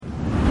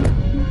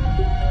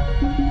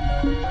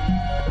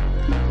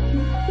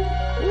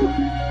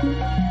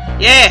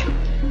Yeah.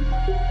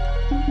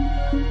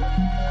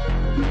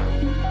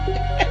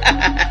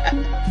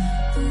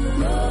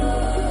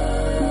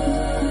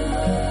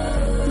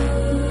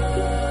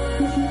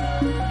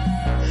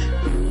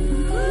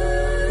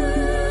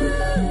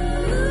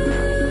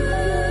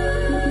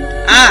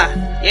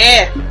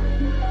 Yeah.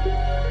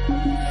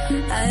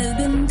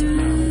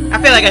 I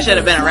feel like I should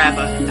have been a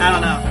rapper. I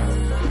don't know.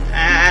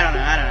 I don't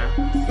know.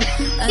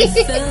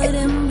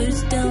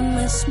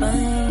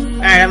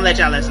 Alright, I'm gonna let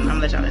y'all listen.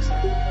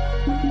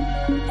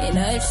 And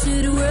I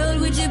to the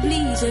world, would you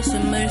please have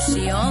some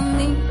mercy on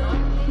me?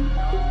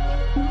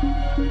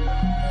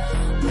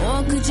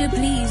 Or could you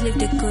please lift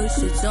the curse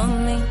that's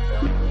on me?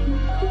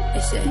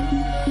 They say,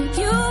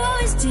 you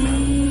always did,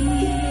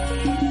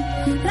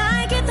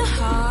 like at the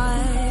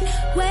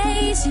heart,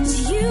 way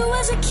since you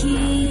was a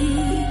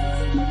kid.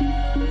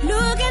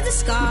 Look at the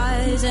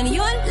scars on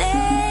your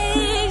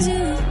legs.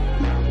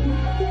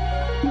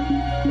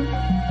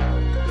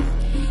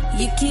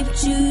 You keep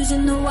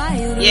choosing the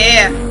wild.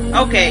 Yeah,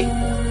 okay.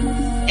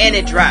 And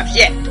it drops.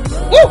 Yeah.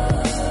 Woo!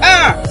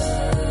 I'm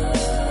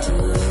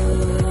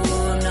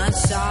not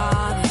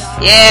sorry.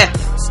 Yeah.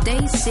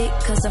 Stay sick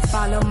cause I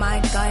follow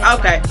my gut.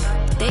 Okay.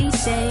 They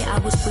say I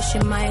was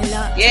pushing my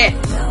luck. Yeah.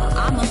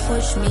 I'ma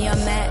push me a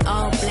matte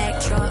all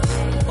black truck.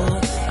 Oh,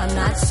 I'm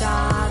not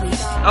sorry.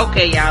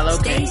 Okay, y'all,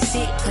 okay.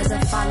 Stay sick cause I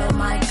follow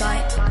my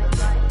gut.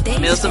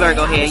 Mills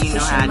Virgo here, you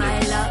know how I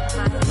do.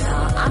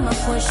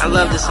 I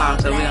love this song,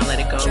 so we're gonna let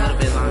it go a little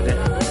bit longer.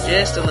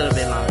 Just a little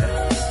bit longer.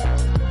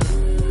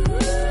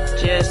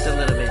 Just a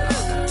little bit longer.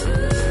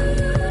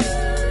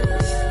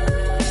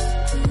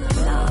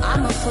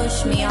 I'ma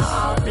push me an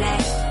all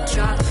black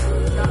truck.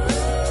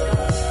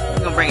 We're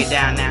gonna bring it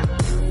down now.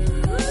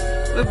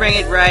 We'll bring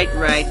it right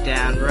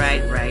down.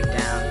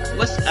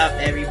 What's up,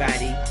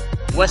 everybody?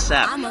 What's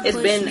up? It's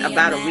been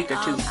about a week or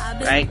two,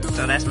 right?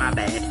 So that's my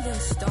bad.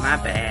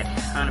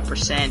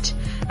 100%.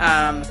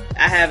 I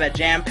have a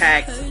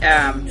jam-packed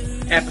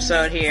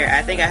episode here.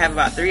 I think I have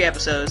about 3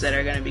 episodes that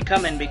are going to be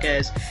coming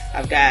because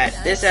I've got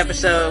this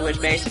episode,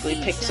 which basically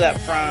picks up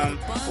from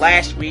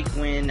last week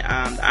when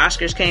the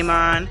Oscars came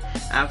on.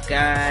 I've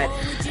got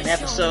an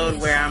episode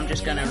where I'm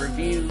just going to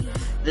review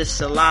the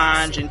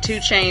Solange and 2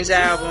 Chainz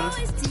album,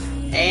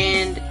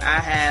 and I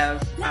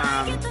have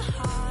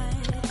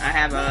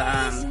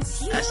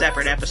a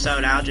separate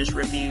episode. I'll just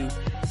review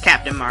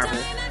Captain Marvel,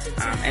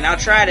 and I'll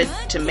try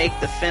to make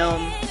the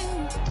film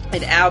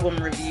and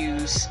album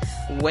reviews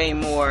way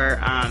more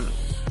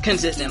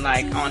consistent,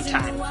 like on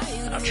time.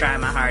 I'll try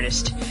my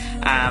hardest,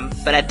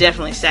 but I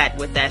definitely sat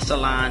with that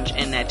Solange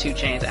and that 2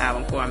 Chainz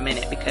album for a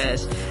minute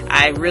because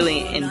I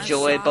really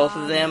enjoyed both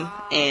of them,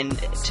 and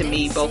to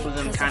me both of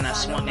them kind of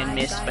swung and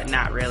missed, but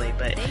not really.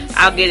 But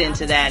I'll get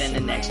into that in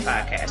the next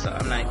podcast, so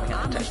I'm not even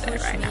going to touch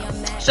that right now.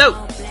 So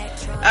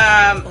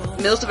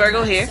Mills the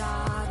Virgo here.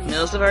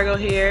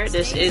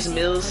 This is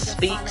Mills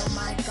Speaks.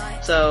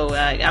 So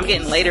I'm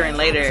getting later and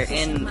later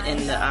in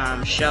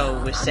the show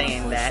with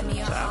saying that,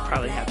 so I'll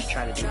probably have to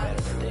try to do better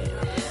with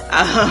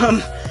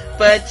that.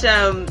 But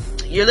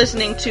you're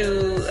listening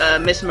to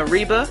Miss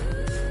Mereba.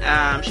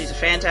 She's a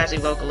fantastic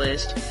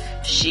vocalist.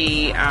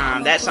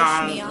 This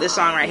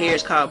song right here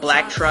is called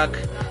Black Truck.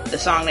 The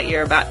song that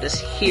you're about to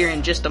hear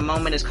in just a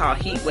moment is called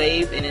Heat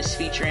Wave, and it's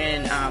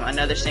featuring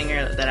another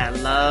singer that I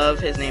love.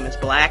 His name is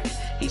Black.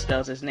 He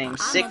spells his name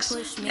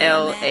 6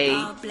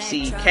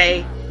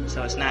 L-A-C-K,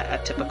 so it's not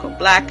a typical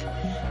Black.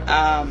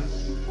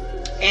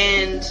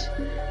 And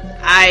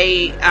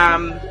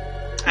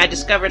I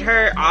discovered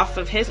her off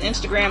of his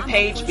Instagram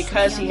page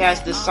because he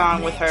has this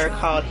song with her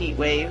called Heat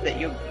Wave that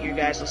you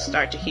guys will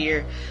start to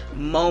hear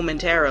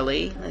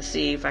momentarily. Let's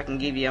see if I can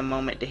give you a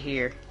moment to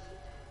hear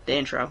the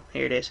intro.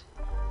 Here it is.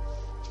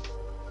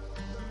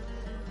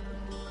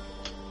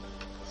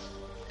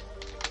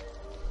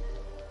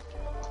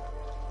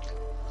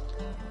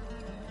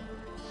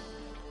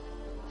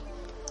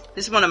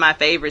 This is one of my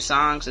favorite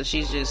songs, and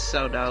she's just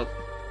so dope.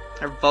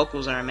 Her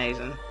vocals are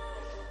amazing.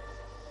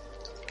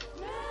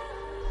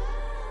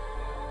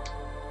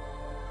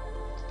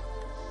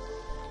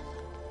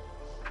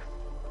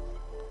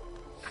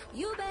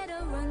 You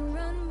better run,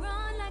 run,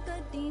 run like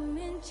a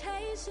demon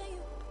chasing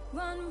you.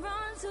 Run,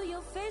 run till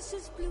your face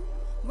is blue.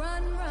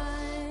 Run,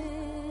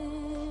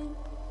 run,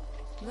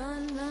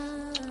 run,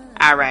 run.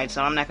 Alright,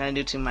 so I'm not gonna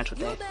do too much with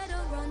that.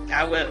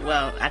 I will.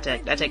 Well, I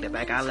take that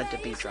back. I'll let the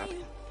beat drop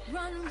it.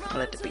 Run,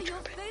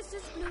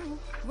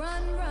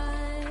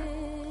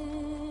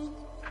 run,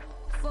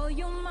 for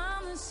your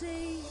mama's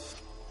sake.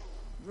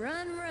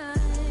 Run, run.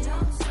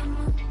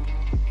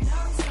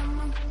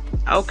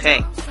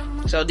 Okay,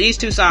 so these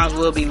 2 songs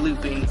will be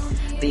looping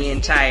the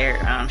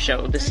entire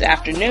show this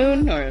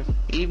afternoon or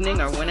evening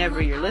or whenever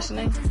you're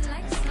listening.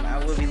 I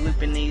will be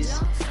looping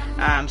these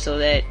so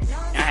that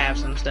I have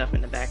some stuff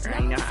in the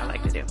background. You know how I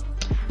like to do.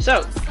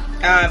 So,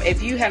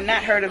 if you have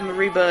not heard of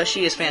Mereba,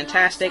 she is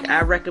fantastic.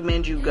 I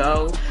recommend you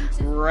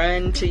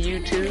run to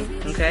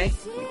YouTube, okay?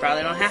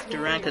 probably don't have to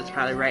run because it's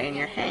probably right in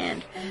your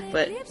hand.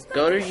 But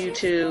go to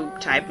YouTube,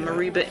 type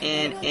Mereba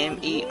in,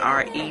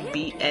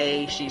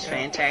 Mereba. She's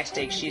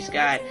fantastic. She's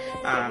got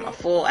a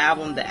full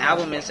album. The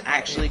album is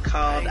actually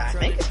called, I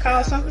think it's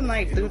called something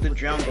like Through the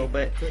Jungle,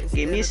 but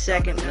give me a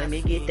second, let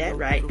me get that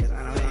right, because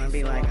I don't want to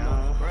be like,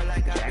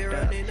 jacked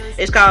up.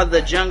 It's called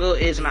The Jungle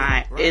is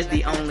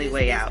the Only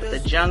Way Out. The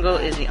Jungle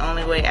is the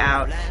only way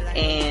out,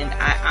 and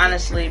I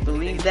honestly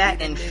believe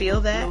that and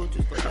feel that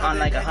on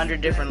like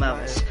 100 different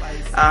levels.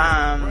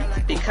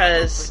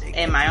 Because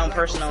in my own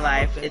personal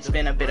life, it's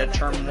been a bit of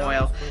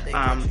turmoil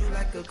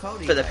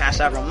for the past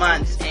several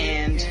months,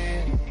 and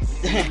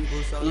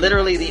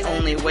literally the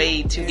only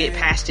way to get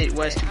past it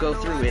was to go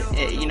through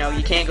it.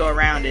 You can't go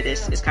around it.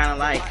 It's kind of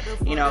like,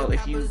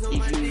 if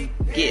you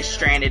get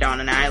stranded on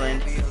an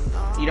island,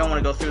 you don't want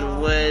to go through the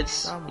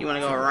woods, you want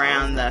to go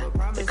around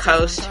the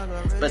coast,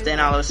 but then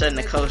all of a sudden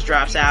the coast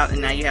drops out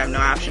and now you have no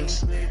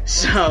options.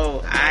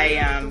 So I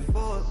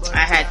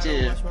had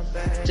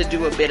to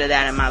do a bit of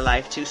that in my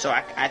life too, so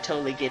I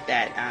totally get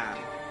that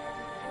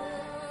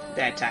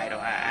title.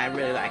 I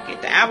really like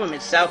it. The album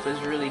itself is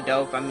really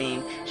dope. I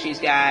mean, she's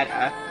got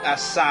a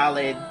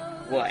solid,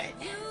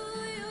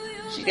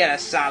 she's got a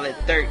solid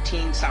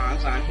 13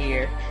 songs on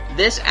here.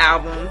 This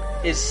album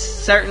is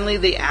certainly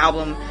the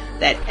album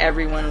that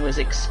everyone was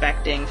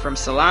expecting from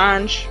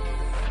Solange.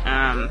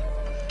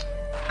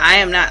 I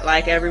am not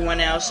like everyone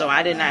else, so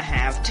I did not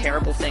have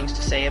terrible things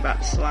to say about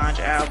the Solange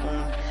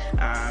album,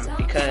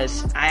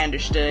 because I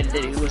understood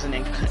that it was an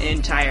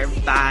entire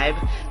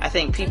vibe. I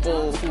think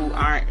people who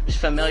aren't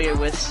familiar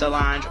with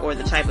Solange or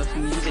the type of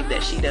music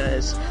that she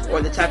does,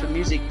 or the type of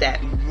music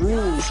that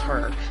rules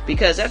her,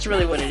 because that's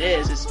really what it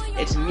is.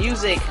 It's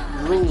music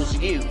rules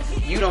you.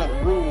 You don't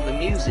rule the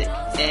music.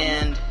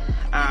 And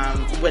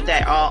what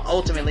that all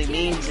ultimately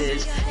means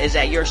is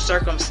that your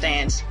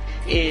circumstance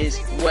is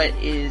what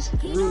is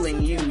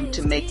ruling you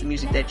to make the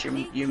music that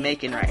you're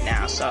making right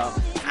now. So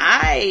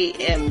I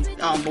am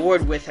on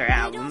board with her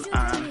album,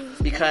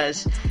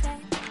 because,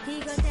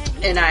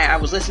 and I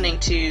was listening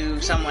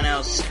to someone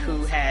else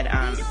who had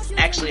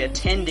actually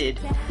attended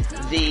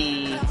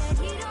the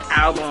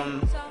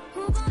album,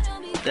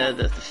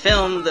 the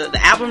film, the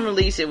album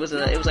release. It was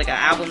like an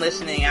album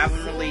listening,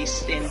 album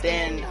release, and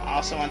then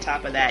also on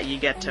top of that, you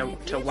get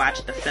to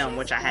watch the film,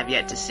 which I have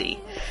yet to see.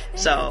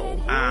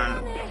 So,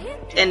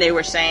 and they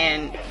were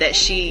saying that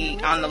she,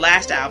 on the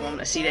last album,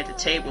 A Seat at the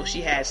Table,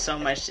 she had so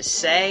much to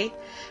say,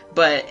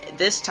 but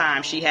this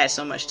time she had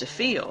so much to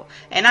feel.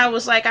 And I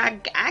was like,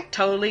 I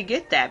totally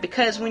get that,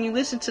 because when you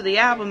listen to the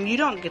album, you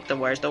don't get the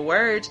words. The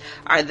words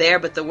are there,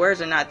 but the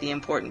words are not the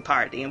important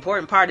part. The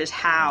important part is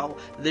how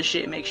the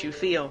shit makes you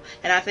feel.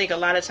 And I think a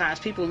lot of times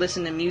people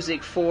listen to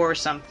music for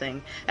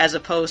something, as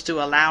opposed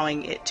to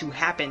allowing it to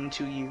happen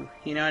to you.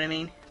 You know what I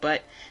mean?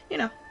 But,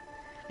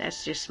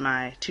 that's just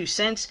my 2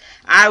 cents.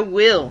 I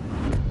will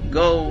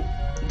go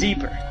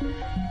deeper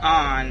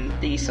on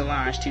the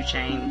Solange 2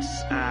 Chainz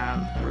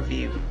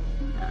review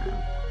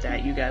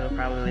that you guys will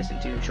probably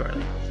listen to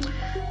shortly.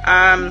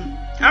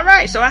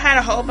 Alright, so I had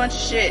a whole bunch of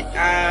shit.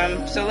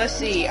 So let's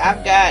see.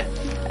 I've got,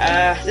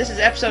 this is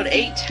episode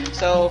 8,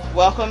 so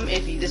welcome.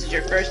 If this is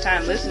your first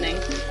time listening,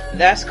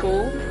 that's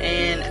cool,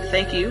 and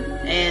thank you.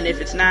 And if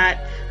it's not,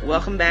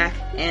 welcome back,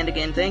 and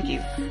again, thank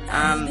you.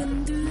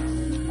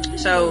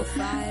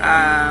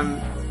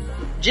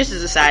 Just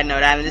as a side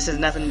note, this has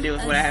nothing to do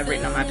with what I have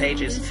written on my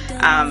pages.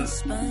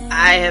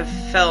 I have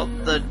felt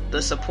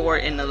the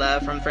support and the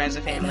love from friends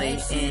and family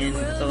and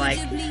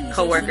the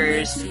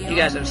coworkers. You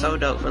guys are so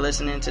dope for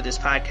listening to this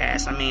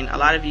podcast. I mean, a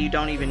lot of you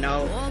don't even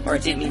know or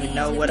didn't even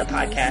know what a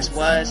podcast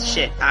was.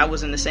 Shit, I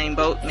was in the same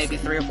boat maybe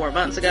 3 or 4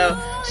 months ago,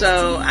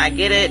 so I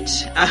get it.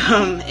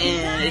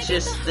 And it's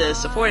just, the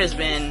support has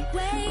been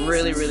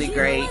really, really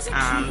great.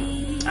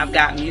 I've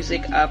got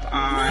music up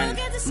on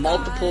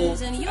multiple,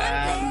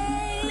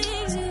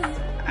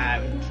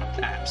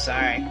 I'm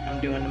sorry, I'm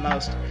doing the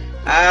most.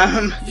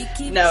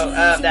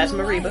 That's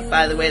Mereba,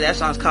 by the way. That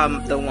song's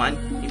called The One,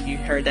 if you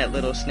heard that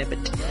little snippet.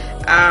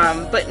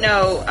 But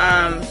no,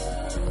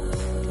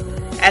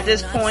 at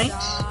this point,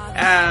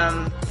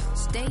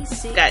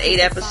 got 8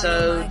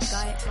 episodes,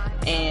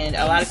 and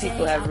a lot of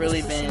people have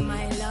really been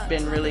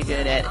really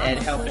good at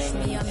helping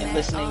and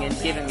listening and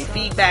giving me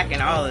feedback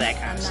and all of that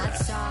kind of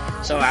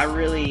stuff. So I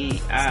really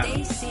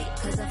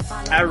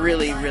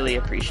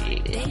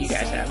appreciate it. You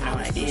guys have no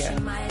idea.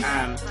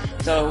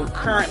 So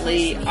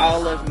currently,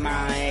 all of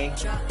my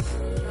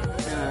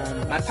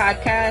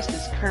podcast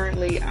is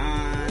currently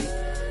on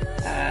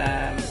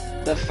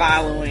the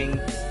following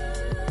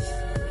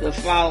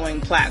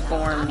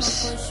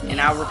platforms, and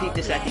I'll repeat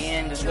this at the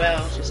end as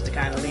well, just to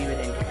kind of leave it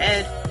in your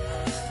head.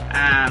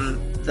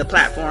 The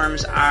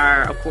platforms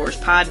are, of course,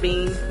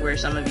 Podbean, where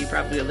some of you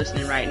probably are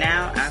listening right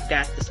now. I've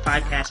got this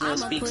podcast, Mill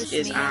Speaks,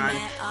 is on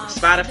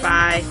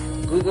Spotify,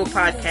 Google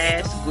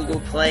Podcasts, Google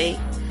Play,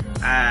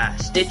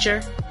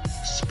 Stitcher,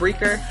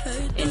 Spreaker,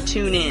 and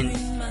TuneIn.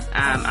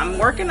 I'm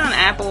working on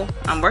Apple,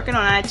 I'm working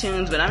on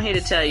iTunes, but I'm here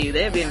to tell you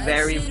they've been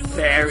very,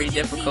 very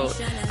difficult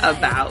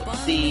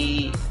about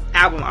the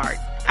album art.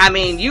 I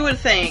mean, you would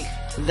think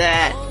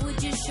that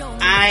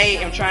I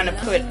am trying to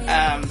put,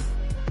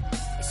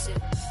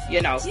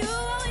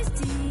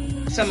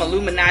 some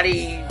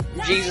Illuminati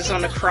Jesus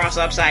on the cross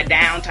upside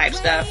down type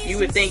stuff, you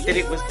would think that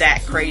it was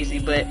that crazy,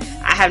 but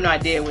I have no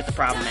idea what the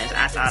problem is.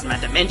 I thought my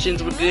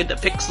dimensions were good, the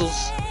pixels.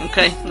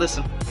 Okay,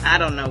 listen, I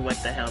don't know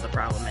what the hell the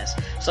problem is.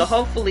 So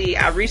hopefully,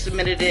 I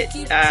resubmitted it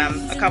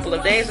a couple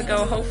of days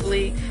ago.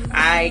 Hopefully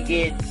I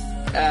get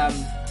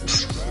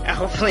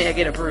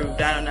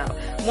approved. I don't know.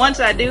 Once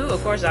I do,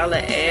 of course, I'll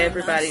let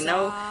everybody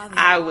know.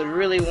 I would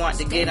really want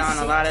to get on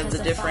a lot of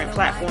the different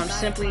platforms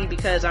simply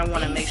because I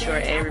want to make sure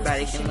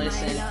everybody can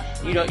listen.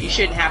 You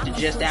shouldn't have to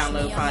just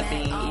download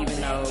Podbean, even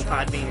though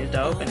Podbean is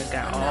dope and it's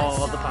got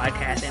all the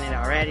podcasts in it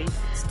already.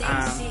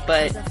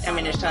 But I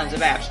mean, there's tons of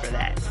apps for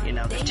that.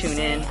 There's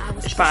TuneIn,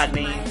 there's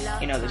Podbean,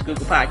 there's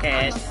Google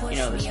Podcasts,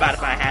 there's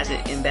Spotify has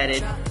it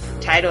embedded,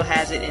 Tidal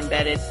has it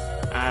embedded,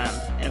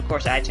 and of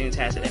course iTunes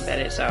has it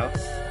embedded. So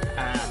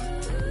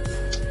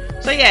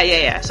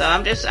yeah. So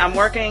I'm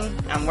working,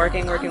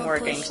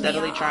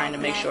 steadily trying to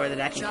make sure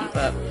that I can keep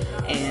up,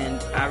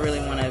 and I really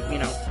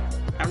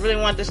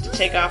want this to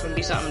take off and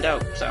be something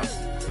dope. So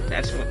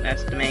that's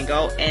the main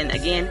goal. And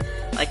again,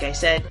 like I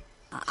said,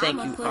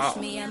 thank you all.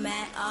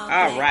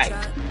 Alright,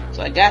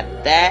 so I got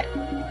that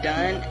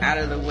done out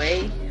of the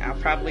way. I'll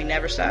probably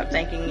never stop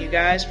thanking you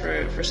guys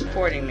for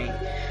supporting me.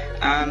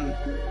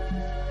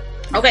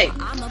 Okay,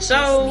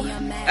 so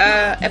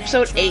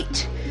episode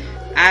 8,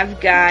 I've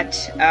got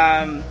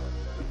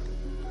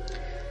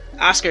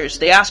Oscars.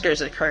 The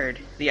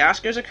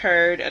Oscars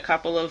occurred a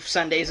couple of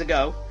Sundays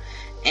ago,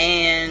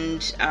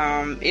 and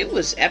it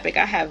was epic.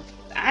 I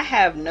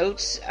have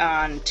notes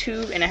on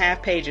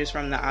 2.5 pages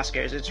from the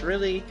Oscars. It's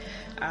really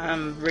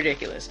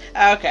ridiculous.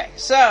 Okay,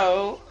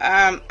 so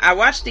I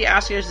watched the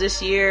Oscars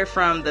this year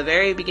from the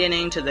very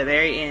beginning to the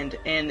very end,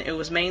 and it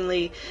was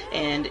mainly,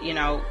 and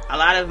a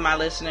lot of my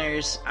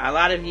listeners, a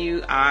lot of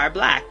you are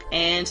black,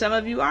 and some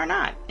of you are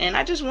not. And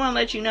I just want to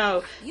let you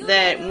know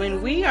that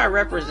when we are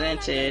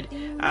represented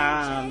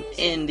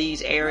in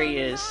these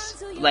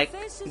areas like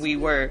we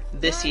were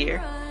this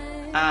year,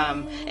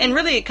 and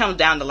really it comes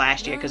down to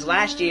last year, because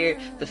last year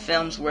the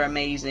films were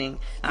amazing.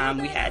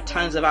 We had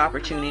tons of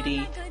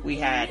opportunity. We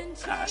had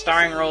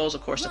starring roles,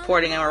 of course,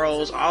 supporting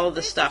roles, all of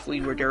the stuff.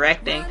 We were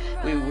directing,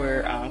 we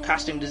were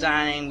costume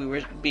designing, we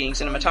were being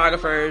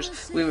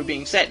cinematographers, we were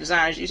being set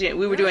designers.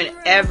 We were doing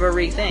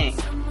everything.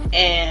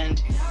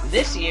 And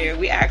this year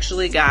we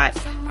actually got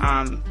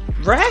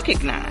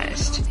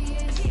recognized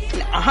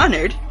and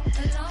honored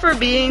for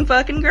being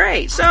fucking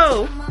great.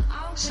 So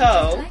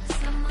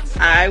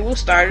I will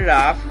start it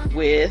off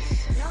with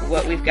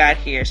what we've got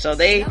here. So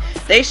they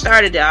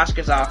started the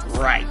Oscars off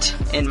right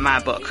in my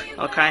book.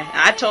 Okay,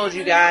 I told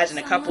you guys in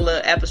a couple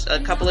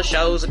of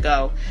shows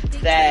ago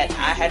that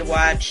I had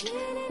watched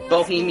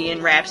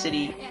Bohemian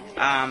Rhapsody,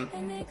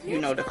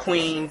 the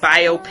Queen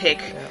biopic,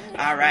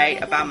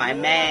 alright, about my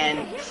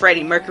man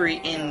Freddie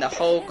Mercury and the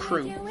whole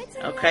crew.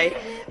 Okay,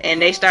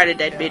 and they started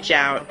that bitch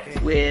out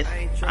with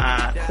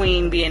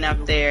Queen being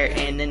up there,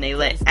 and then they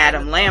let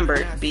Adam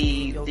Lambert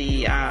be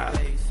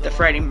the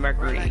Freddie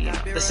Mercury,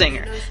 the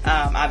singer.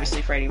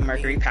 Obviously, Freddie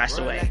Mercury passed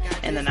away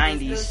in the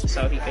 90s,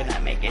 so he could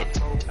not make it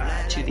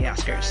to the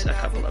Oscars a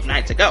couple of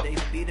nights ago.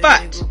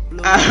 But,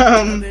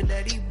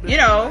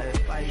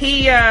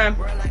 he,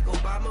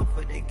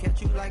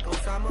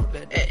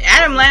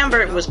 Adam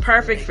Lambert was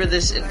perfect for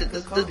this,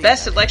 the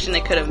best selection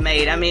they could have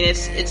made. I mean,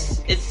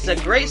 it's a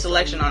great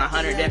selection on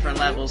 100 different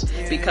levels,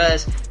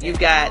 because you've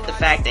got the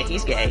fact that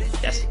he's gay.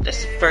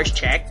 That's first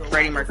check.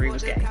 Freddie Mercury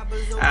was gay.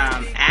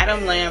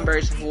 Adam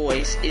Lambert's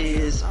voice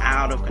is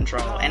out of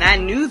control, and I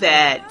knew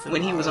that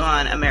when he was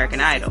on American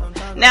Idol.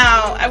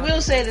 Now, I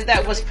will say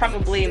that was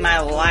probably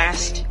my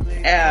last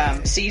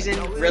season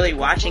really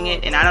watching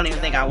it, and I don't even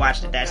think I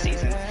watched it that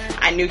season.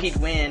 I knew he'd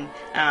win,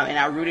 and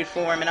I rooted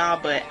for him and all,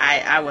 but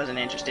I wasn't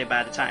interested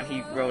by the time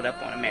he rode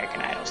up on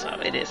American Idol, so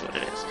it is what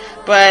it is.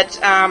 But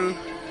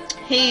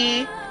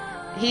he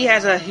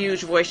has a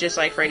huge voice just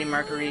like Freddie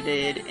Mercury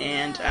did,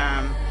 and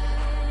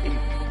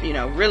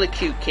really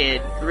cute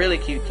kid. I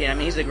mean,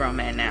 he's a grown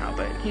man now,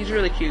 but he's a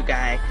really cute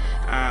guy.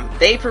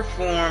 They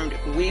performed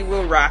We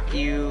Will Rock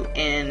You,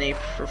 and they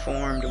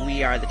performed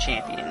We Are the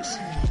Champions.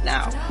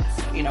 Now,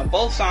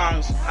 both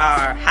songs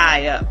are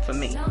high up for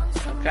me,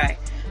 okay?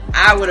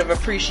 I would have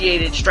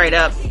appreciated straight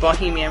up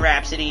Bohemian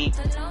Rhapsody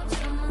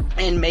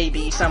and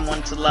maybe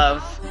Someone to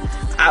Love.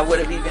 I would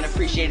have even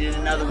appreciated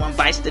another one,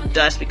 Bites the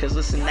Dust, because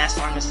listen, that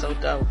song is so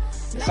dope.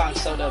 The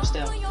song's so dope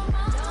still.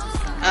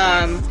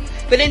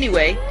 But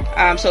anyway,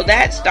 so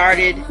that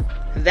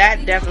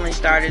definitely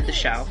started the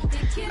show.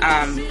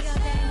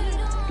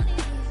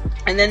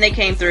 And then they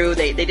came through.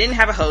 They didn't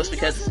have a host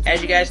because,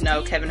 as you guys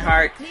know, Kevin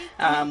Hart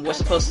was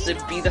supposed to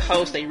be the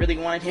host. They really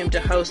wanted him to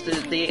host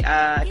the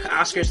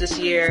Oscars this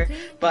year,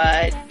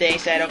 but they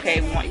said, okay,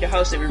 we want you to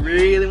host it. We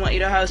really want you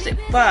to host it,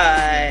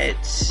 but,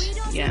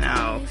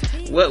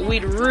 what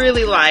we'd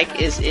really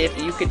like is if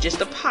you could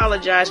just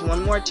apologize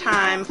one more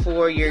time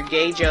for your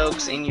gay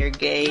jokes and your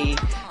gay,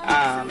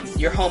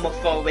 your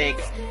homophobic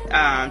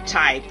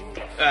type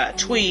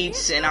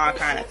tweets and all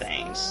kind of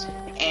things.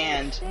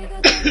 And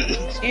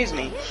excuse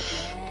me.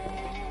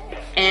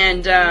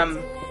 And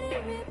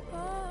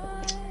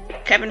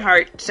Kevin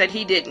Hart said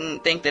he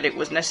didn't think that it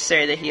was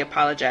necessary that he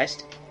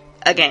apologized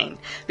again,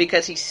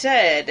 because he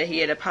said that he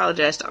had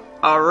apologized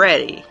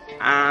already.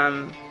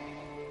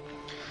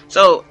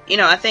 So, you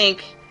know, I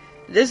think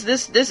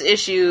this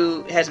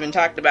issue has been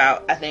talked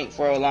about, I think,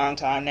 for a long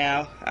time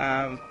now.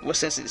 Well,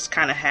 since it's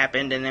kind of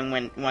happened, and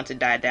then once it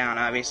died down,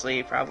 obviously,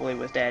 it probably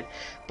was dead.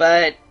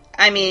 But,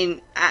 I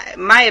mean,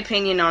 my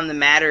opinion on the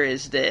matter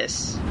is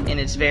this, and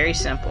it's very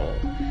simple.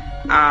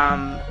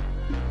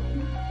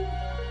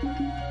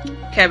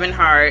 Kevin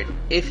Hart,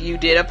 if you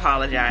did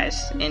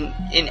apologize, and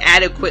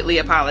inadequately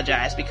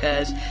apologize,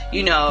 because,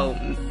 you know,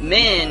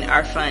 men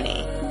are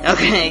funny,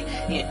 okay?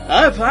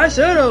 I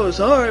said I was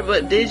sorry,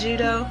 but did you,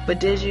 though? But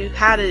did you?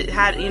 How, you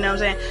know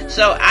what I'm saying?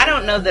 So, I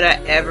don't know that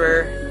I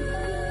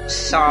ever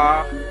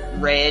saw,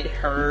 read,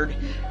 heard,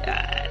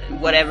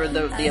 whatever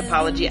the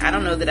apology. I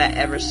don't know that I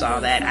ever saw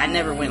that. I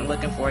never went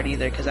looking for it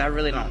either, because I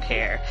really don't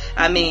care.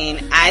 I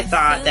mean, I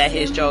thought that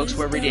his jokes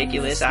were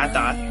ridiculous. I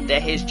thought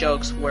that his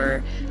jokes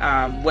were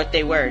what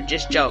they were,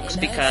 just jokes,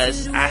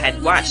 because I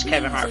had watched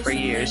Kevin Hart for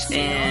years,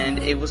 and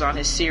it was on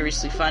his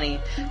Seriously Funny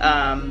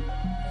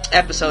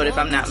episode, if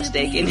I'm not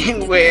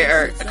mistaken,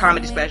 where a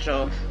comedy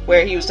special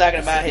where he was talking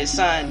about his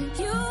son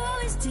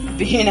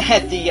being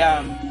at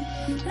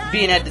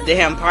the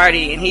damn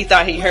party, and he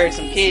thought he heard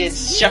some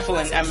kids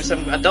shuffling,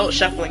 some adults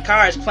shuffling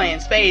cars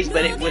playing spades,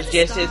 but it was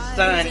just his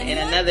son and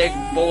another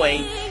boy,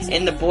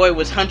 and the boy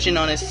was hunching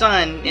on his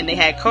son, and they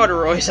had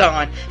corduroys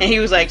on, and he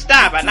was like,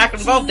 stop, I knocked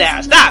them both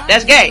down, stop,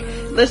 that's gay.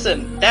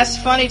 Listen, that's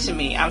funny to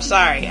me, I'm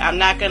sorry, I'm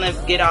not gonna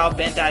get all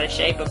bent out of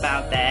shape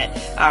about that,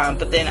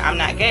 but then I'm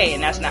not gay,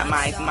 and that's not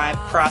my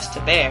cross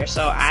to bear,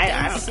 so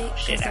I don't know,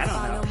 shit, I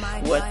don't know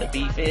what the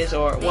beef is,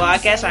 or, well, I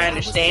guess I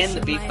understand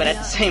the beef, but at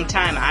the same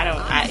time,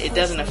 it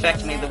doesn't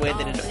affect me the way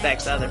that it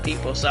affects other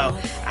people, so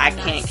I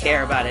can't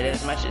care about it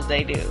as much as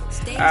they do.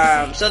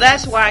 So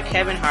that's why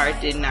Kevin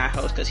Hart did not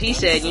host, because he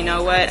said, you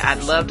know what,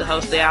 I'd love to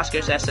host the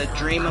Oscars, that's a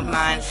dream of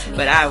mine,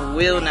 but I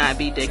will not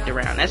be dicked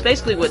around. That's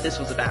basically what this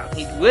was about.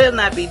 He will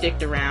not be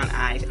dicked around.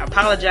 I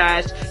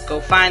apologized, go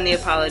find the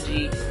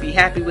apology, be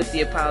happy with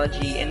the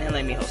apology, and then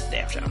let me host the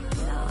damn show.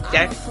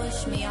 Okay?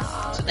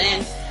 So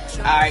then,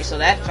 alright, so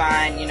that's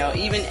fine, you know,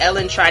 even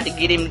Ellen tried to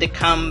get him to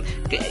come,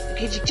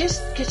 could you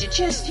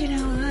just, you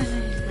know,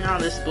 all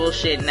this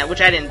bullshit, and that,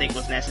 which I didn't think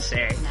was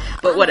necessary,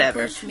 but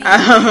whatever.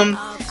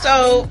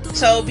 So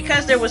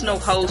because there was no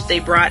host, they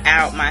brought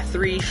out my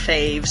three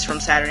faves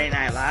from Saturday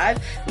Night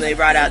Live. They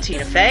brought out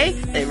Tina Fey,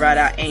 they brought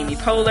out Amy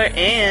Poehler,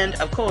 and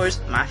of course,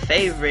 my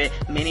favorite,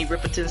 Minnie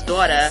Riperton's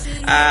daughter,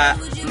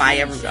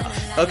 Maya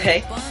Rudolph.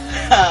 Okay?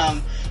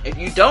 If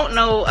you don't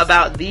know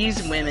about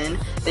these women,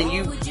 then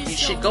you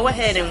should go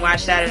ahead and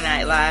watch Saturday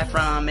Night Live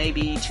from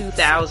maybe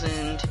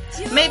 2000,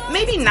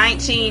 maybe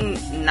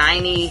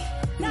 1999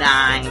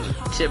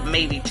 to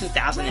maybe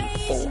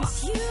 2004.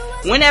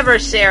 Whenever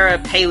Sarah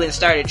Palin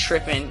started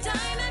tripping,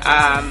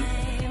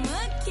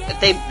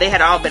 they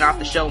had all been off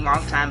the show a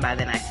long time by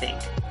then, I think.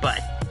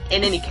 But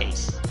in any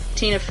case,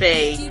 Tina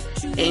Fey,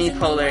 Amy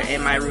Poehler,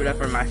 and Maya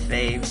Rudolph are my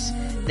faves.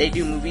 They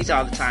do movies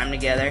all the time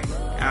together,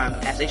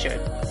 as they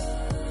should.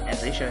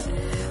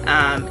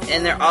 And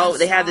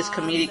they have this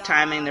comedic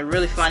timing. They're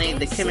really funny.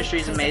 The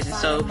chemistry is amazing.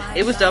 So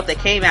it was dope. They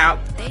came out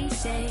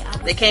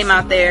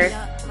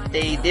there.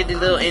 They did the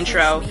little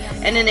intro,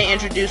 and then they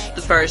introduced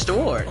the first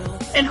award.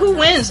 And who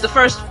wins the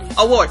first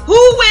award?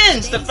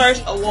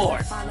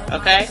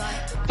 Okay?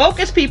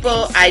 Focus,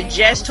 people. I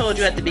just told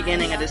you at the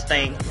beginning of this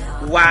thing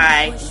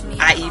why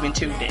I even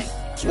tuned in.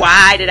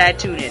 Why did I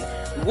tune in?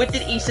 What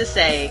did Issa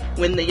say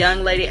when the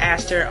young lady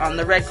asked her on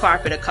the red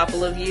carpet a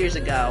couple of years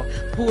ago,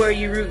 who are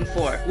you rooting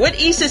for? What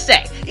did Issa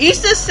say?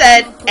 Issa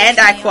said, and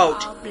I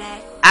quote,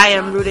 I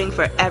am rooting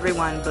for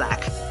everyone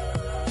black.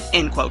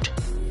 End quote.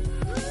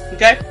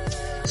 Okay?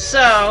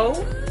 So,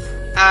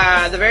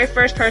 the very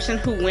first person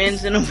who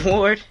wins an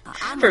award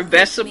for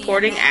Best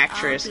Supporting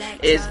Actress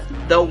is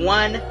the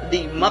one,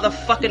 the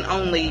motherfucking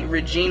only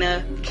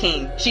Regina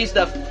King. She's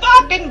the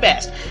fucking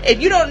best.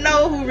 If you don't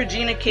know who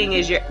Regina King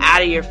is, you're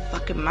out of your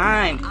fucking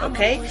mind,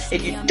 okay?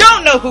 If you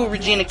don't know who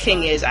Regina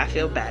King is, I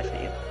feel bad for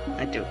you.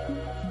 I do.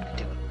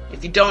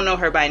 If you don't know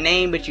her by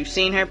name, but you've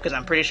seen her, because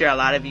I'm pretty sure a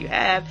lot of you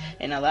have,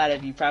 and a lot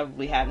of you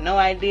probably have no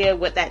idea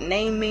what that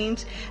name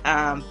means,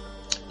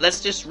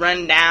 let's just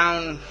run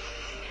down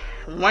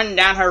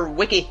her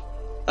wiki,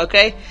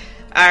 okay?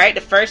 Alright,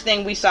 the first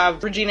thing we saw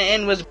Regina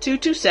in was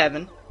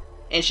 227,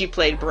 and she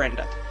played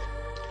Brenda.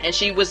 And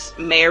she was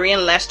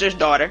Marion Lester's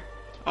daughter,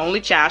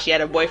 only child. She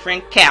had a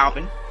boyfriend,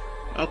 Calvin,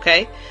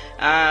 okay?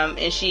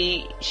 And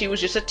she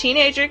was just a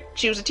teenager.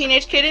 She was a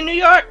teenage kid in New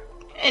York,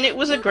 and it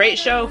was a great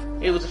show.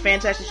 It was a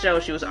fantastic show.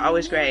 She was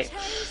always great.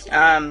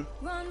 And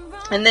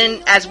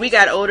then as we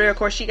got older, of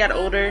course she got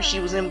older. She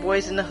was in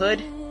Boys in the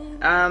Hood.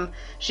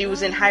 She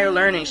was in Higher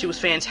Learning. She was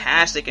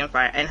fantastic in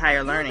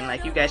Higher Learning.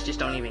 Like, you guys just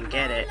don't even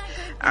get it.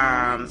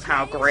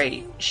 How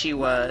great she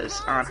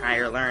was on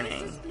Higher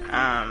Learning.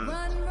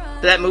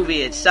 that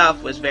movie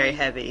itself was very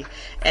heavy,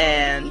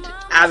 and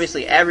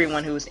obviously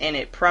everyone who was in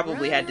it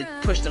probably had to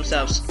push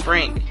themselves to the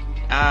brink.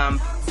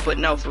 But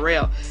no, for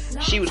real,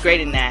 she was great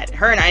in that.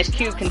 Her and Ice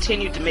Cube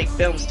continued to make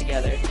films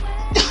together.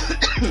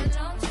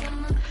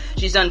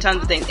 She's done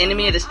tons of things.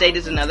 Enemy of the State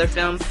is another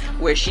film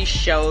where she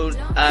showed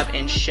up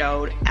and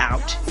showed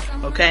out.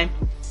 Okay?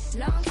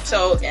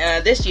 So,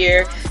 this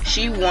year,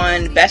 she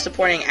won Best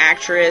Supporting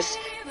Actress,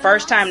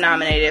 first time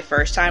nominated,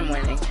 first time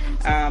winning,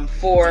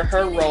 for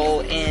her role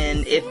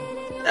in If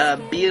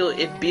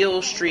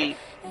Beale Street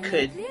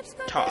Could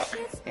Talk,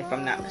 if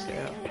I'm not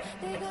mistaken.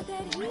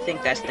 I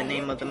think that's the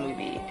name of the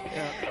movie.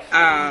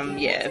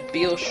 Yeah, If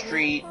Beale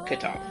Street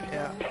Could Talk.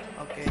 Yeah,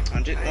 okay.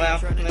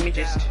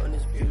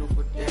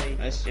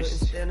 Let's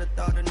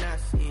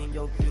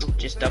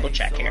just double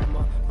check here.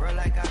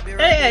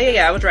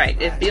 Yeah, I was right.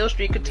 If Beale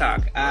Street Could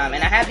Talk. And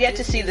I have yet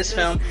to see this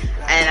film,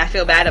 and I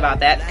feel bad about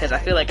that, because I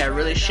feel like I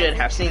really should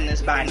have seen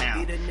this by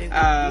now.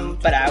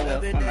 But I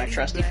will, on my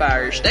trusty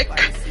Fire Stick.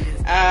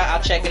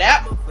 I'll check it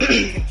out.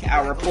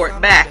 I'll report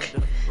back.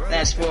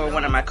 That's for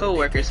one of my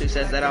coworkers who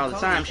says that all the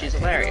time. She's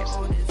hilarious.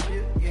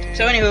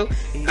 So anywho,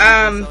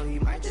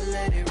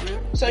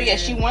 so yeah,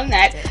 she won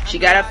that. She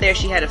got up there.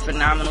 She had a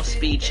phenomenal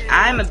speech.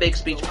 I'm a big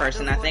speech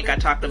person. I think I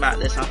talked about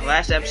this on the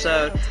last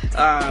episode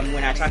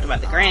when I talked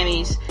about the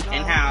Grammys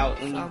and how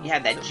when you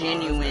have that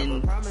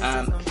genuine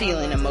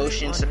feeling,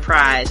 emotion,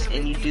 surprise,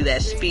 and you do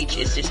that speech,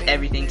 it's just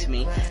everything to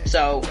me.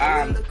 So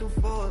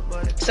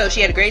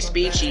she had a great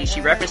speech.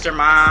 She referenced her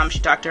mom. She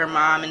talked to her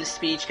mom in the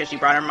speech because she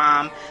brought her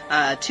mom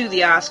to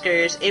the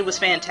Oscars. It was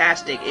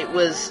fantastic. It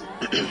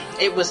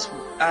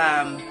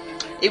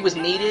was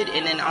needed,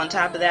 and then on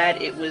top of that,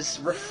 it was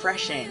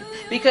refreshing.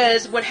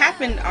 Because what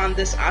happened on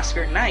this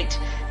Oscar night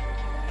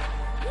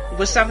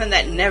was something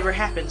that never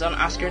happens on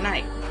Oscar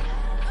night.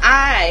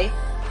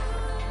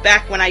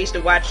 Back when I used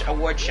to watch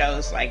award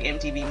shows like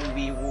MTV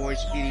Movie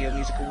Awards, Video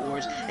Music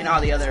Awards, and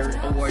all the other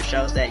award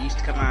shows that used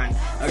to come on,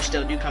 or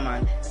still do come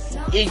on,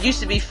 it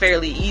used to be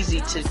fairly easy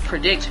to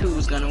predict who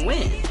was going to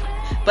win.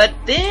 But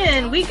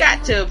then we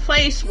got to a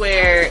place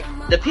where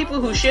the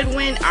people who should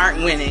win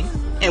aren't winning,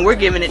 and we're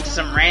giving it to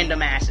some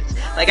random asses.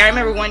 Like, I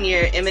remember one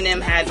year, Eminem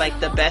had, like,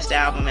 the best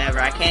album ever.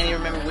 I can't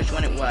even remember which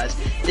one it was.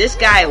 This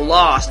guy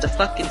lost to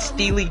fucking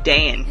Steely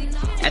Dan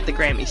at the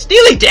Grammys.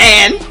 Steely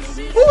Dan? Who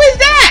is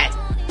that?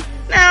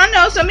 Now, I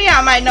know some of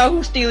y'all might know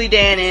who Steely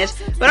Dan is,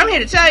 but I'm here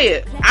to tell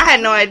you, I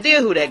had no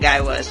idea who that guy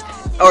was.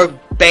 Or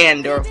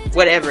band, or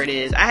whatever it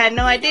is. I had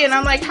no idea, and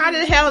I'm like, how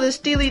the hell does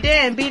Steely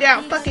Dan beat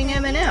out fucking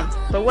Eminem?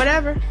 But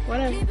whatever.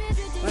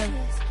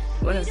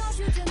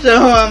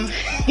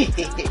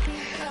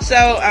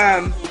 So,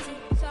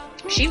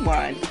 she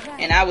won,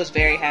 and I was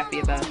very happy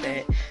about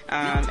that.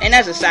 And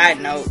as a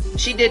side note,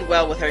 she did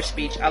well with her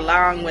speech,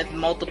 along with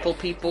multiple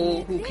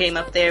people who came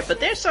up there. But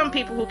there's some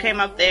people who came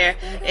up there,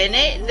 and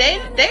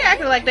they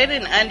acted like they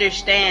didn't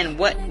understand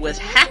what was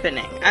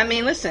happening. I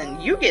mean, listen,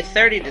 you get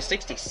 30 to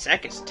 60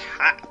 seconds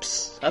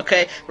tops,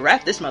 okay?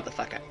 Wrap this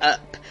motherfucker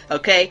up,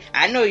 okay?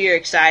 I know you're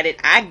excited.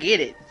 I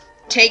get it.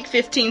 Take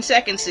 15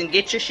 seconds and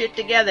get your shit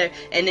together,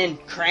 and then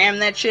cram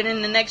that shit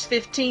in the next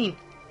 15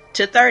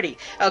 to 30.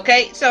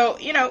 Okay, so,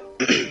 you know,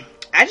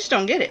 I just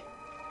don't get it.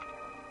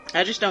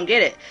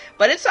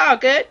 But it's all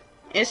good.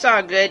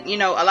 You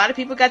know, a lot of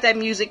people got that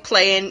music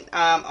playing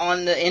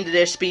on the end of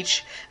their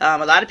speech.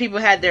 A lot of people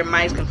had their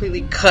mics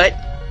completely cut.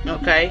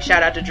 Okay,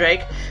 shout out to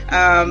Drake.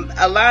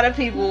 A lot of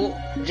people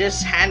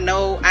just had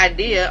no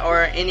idea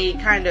or any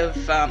kind of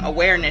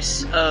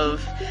awareness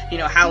of, you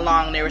know, how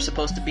long they were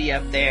supposed to be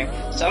up there.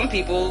 Some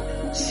people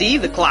see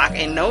the clock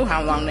and know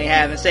how long they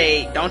have and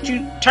say, don't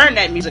you turn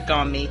that music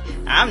on me.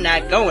 I'm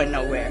not going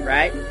nowhere,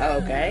 right?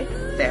 Okay,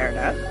 fair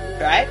enough,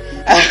 right?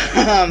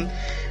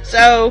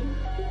 So,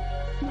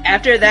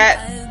 after that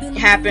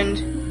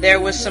happened, there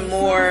was some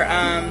more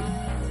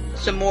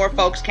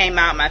folks came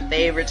out, my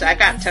favorites. I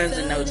got tons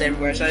of notes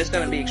everywhere, so it's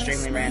going to be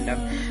extremely random.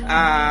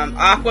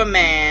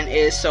 Aquaman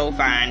is so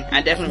fine.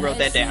 I definitely wrote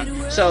that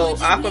down. So,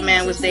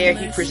 Aquaman was there.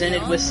 He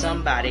presented with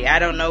somebody. I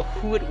don't know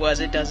who it was.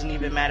 It doesn't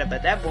even matter,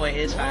 but that boy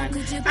is fine.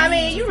 I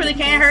mean, you really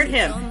can't hurt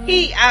him.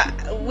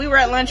 We were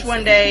at lunch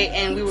one day,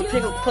 and we were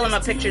pulling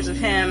up pictures of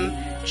him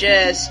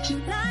just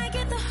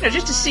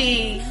to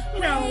see,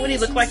 what he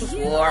looked like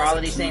before, all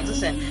of these things.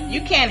 Listen,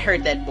 you can't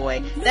hurt that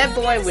boy. That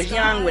boy was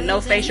young with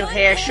no facial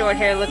hair, short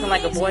hair, looking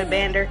like a boy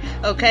bander.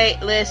 Okay,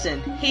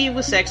 listen, he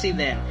was sexy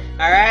then.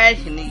 Alright?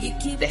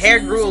 The hair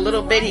grew a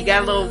little bit, he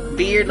got a little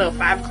beard, little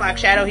 5 o'clock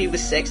shadow, he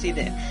was sexy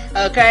then.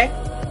 Okay?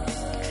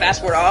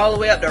 Fast forward all the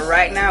way up to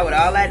right now with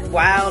all that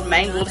wild,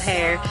 mangled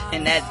hair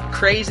and that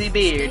crazy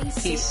beard,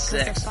 he's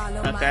sexy.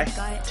 Okay?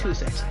 Too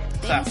sexy.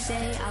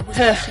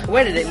 So,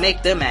 where did they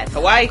make them at?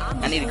 Hawaii?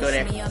 I need to go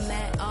there.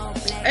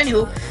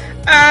 Anywho,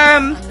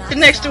 the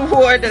next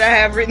award that I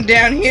have written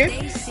down here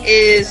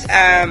is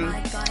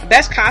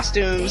Best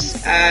Costumes,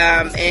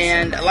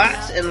 and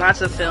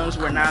lots of films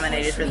were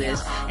nominated for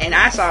this. And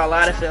I saw a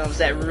lot of films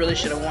that really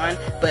should have won,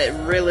 but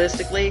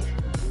realistically,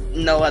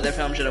 no other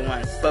film should have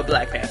won but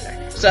Black Panther.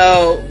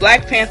 So,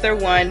 Black Panther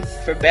won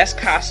for Best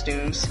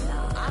Costumes.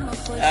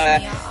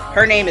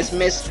 Her name is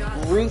Miss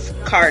Ruth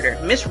Carter.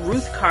 Miss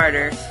Ruth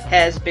Carter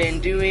has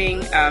been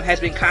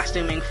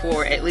costuming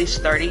for at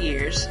least 30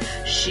 years.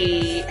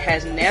 She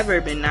has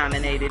never been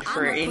nominated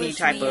for any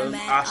type of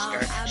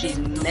Oscar. She's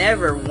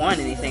never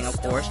won anything,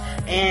 of course.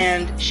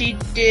 And she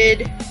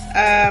did,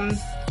 I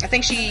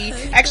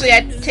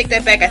take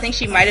that back. I think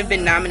she might have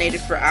been nominated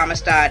for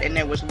Amistad, and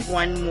there was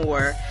one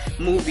more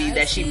movie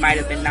that she might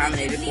have been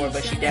nominated for,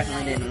 but she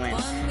definitely didn't win.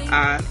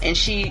 And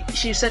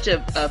she's such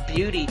a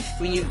beauty.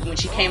 When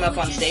she came up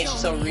on stage, she's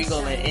so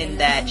regal in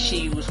that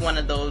she was one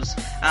of those,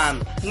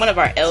 one of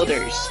our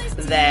elders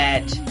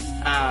that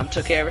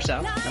took care of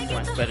herself. Number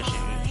one, but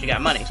she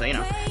got money, so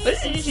But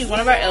she's one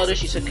of our elders.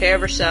 She took care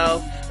of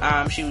herself.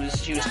 She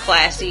was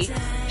classy.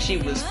 She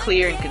was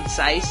clear and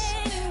concise.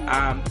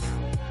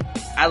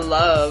 I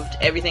loved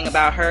everything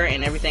about her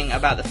and everything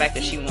about the fact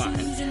that she won.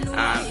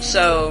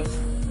 So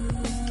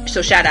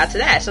shout out to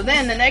that. So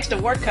then the next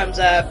award comes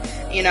up,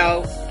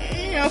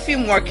 a few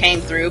more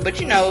came through, but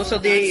so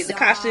the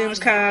costumes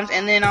comes,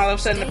 and then all of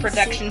a sudden the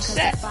production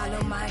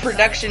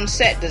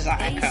set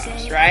design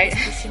comes, right?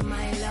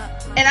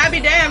 And I'd be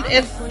damned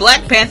if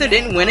Black Panther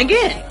didn't win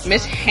again.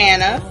 Miss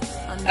Hannah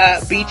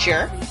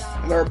Beachler,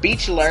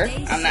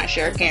 I'm not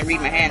sure, can't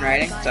read my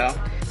handwriting, so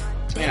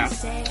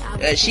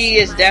she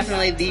is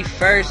definitely the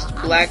first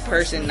black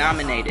person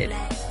nominated,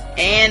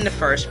 and the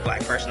first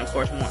black person, of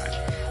course,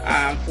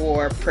 won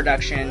for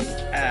production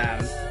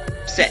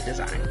set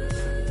design.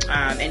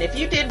 And if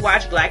you did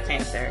watch Black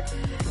Panther,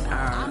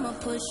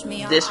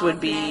 this would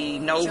be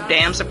no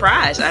damn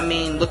surprise. I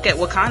mean, look at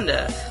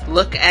Wakanda.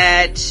 Look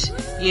at,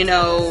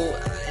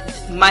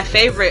 my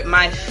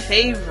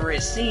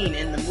favorite scene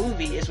in the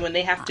movie is when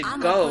they have to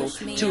go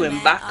to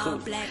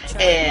M'Baku,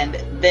 and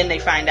then they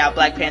find out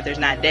Black Panther's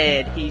not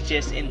dead. He's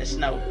just in the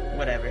snow,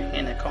 whatever,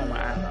 in a coma.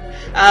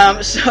 I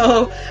don't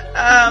know.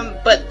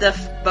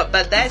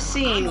 But that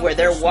scene where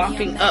they're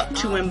walking up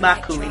to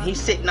M'Baku and he's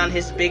sitting on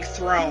his big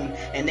throne,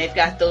 and they've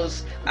got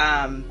those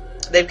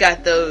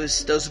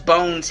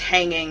bones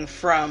hanging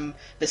from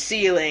the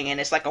ceiling, and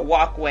it's like a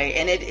walkway,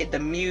 and the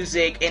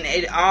music, and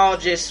it all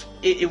just,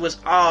 it was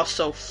all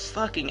so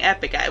fucking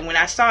epic. When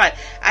I saw it,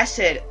 I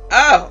said,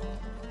 oh,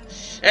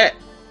 shit,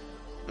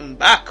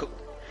 M'Baku.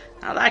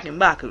 I like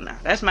M'Baku now.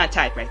 That's my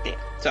type right there.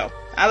 So,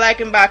 I like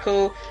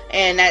M'Baku,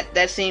 and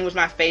that scene was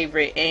my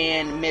favorite,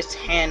 and Miss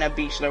Hannah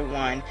Beachler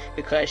won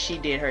because she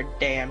did her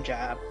damn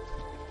job.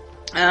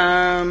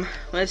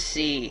 Let's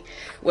see.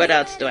 What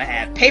else do I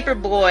have?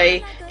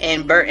 Paperboy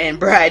and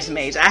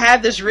Bridesmaids. I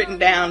have this written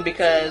down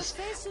because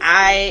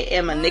I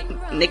am a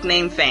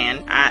nickname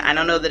fan. I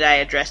don't know that I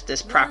addressed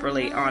this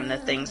properly on the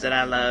things that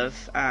I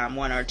love,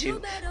 1 or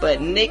 2, but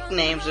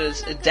nicknames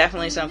is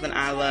definitely something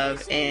I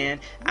love,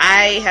 and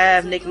I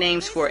have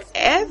nicknames for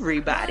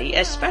everybody,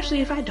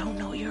 especially if I don't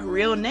know your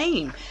real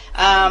name.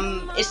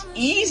 It's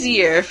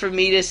easier for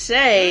me to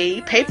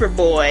say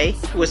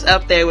Paperboy was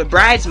up there with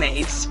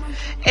Bridesmaids,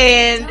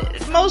 and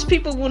most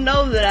people will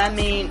know that I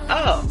mean,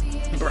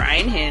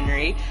 Brian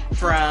Henry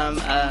from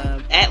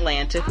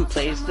Atlanta, who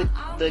plays the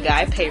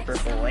guy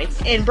Paperboy,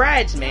 and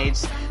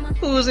Bridesmaids,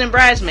 who was in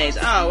Bridesmaids.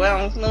 Oh,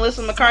 well,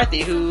 Melissa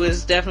McCarthy, who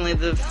was definitely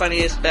the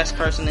funniest, best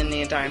person in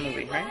the entire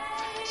movie, right?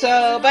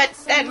 So, but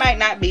that might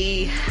not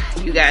be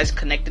you guys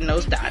connecting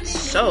those dots.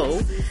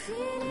 So,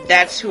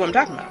 that's who I'm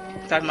talking about.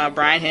 I'm talking about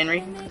Brian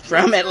Henry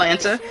from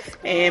Atlanta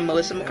and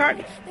Melissa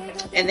McCarthy.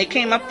 And they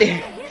came up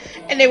there,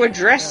 and they were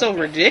dressed so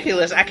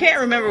ridiculous. I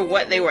can't remember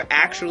what they were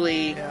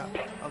actually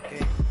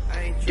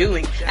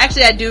doing.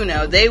 Actually, I do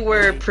know. They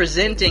were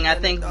presenting, I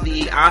think,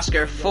 the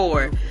Oscar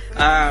for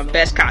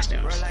Best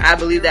Costumes. I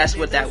believe that's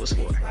what that was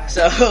for.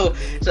 So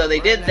they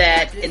did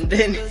that, and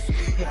then,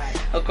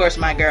 of course,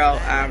 my girl,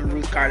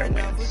 Ruth Carter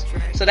wins.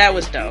 So that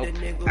was dope.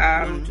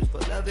 I'm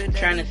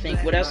trying to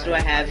think, what else do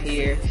I have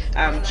here?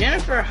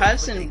 Jennifer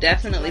Hudson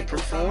definitely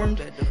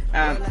performed.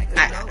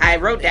 I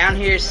wrote down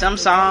here some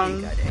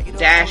song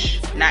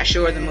 -- not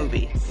sure the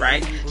movie,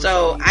 right?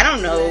 So I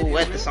don't know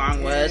what the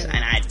song was,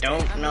 and I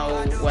don't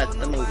know what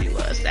the movie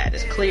was. That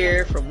is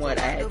clear from what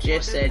I had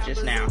just said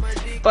just now.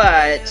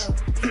 But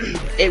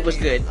it was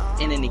good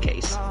in any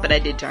case. But I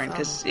did turn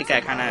because it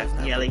got kind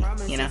of yelly,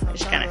 it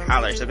just kind of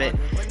hollers a bit.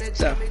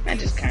 So I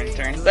just kind of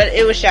turned. But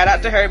it was shout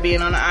out to her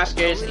being on the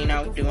Oscars,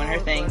 doing her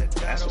thing.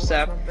 That's what's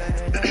up.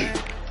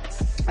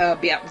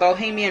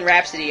 Bohemian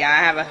Rhapsody, I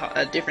have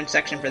a different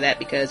section for that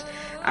because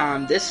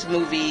this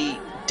movie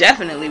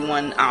definitely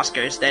won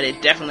Oscars that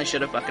it definitely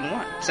should have fucking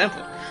won.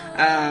 Simple.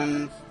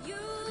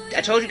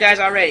 I told you guys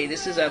already,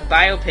 this is a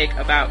biopic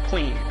about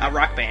Queen, a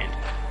rock band,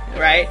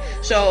 right?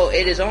 So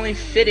it is only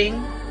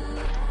fitting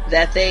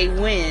that they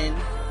win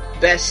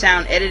Best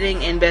Sound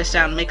Editing and Best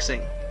Sound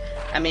Mixing.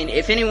 I mean,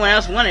 if anyone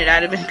else won it,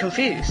 I'd have been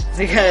confused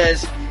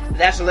because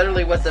that's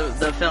literally what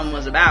the film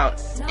was about.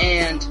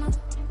 And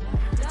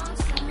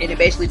it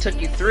basically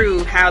took you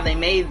through how they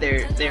made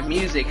their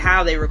music,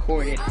 how they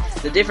recorded,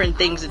 the different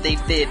things that they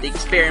did, the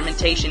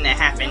experimentation that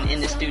happened in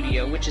the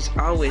studio, which is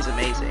always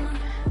amazing.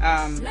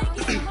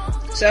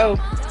 So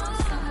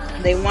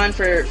They won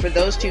for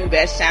those two,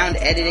 best sound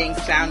editing,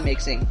 sound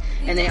mixing,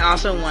 and they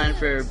also won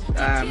for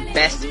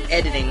best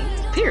editing,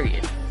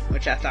 period,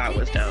 which I thought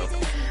was dope.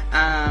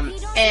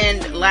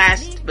 And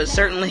last, but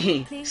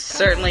certainly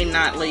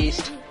not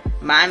least,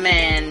 my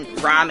man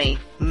Rami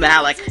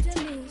Malek.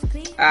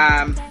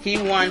 He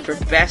won for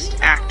best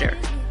actor.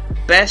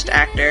 Best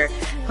actor,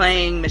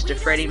 playing Mr.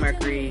 Freddie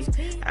Mercury,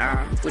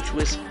 which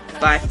was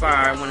by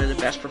far one of the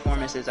best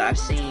performances I've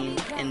seen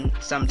in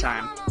some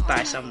time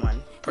by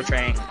someone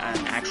portraying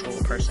an actual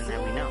person that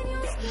we know.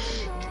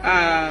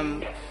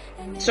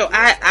 So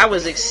I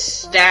was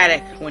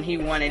ecstatic when he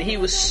won it. He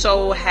was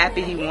so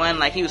happy he won,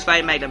 like he was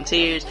fighting back them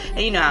tears.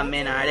 And you know how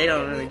men are, they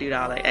don't really do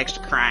all that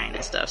extra crying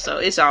and stuff. So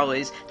it's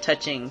always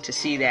touching to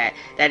see that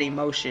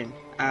emotion.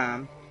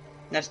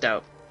 That's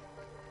dope.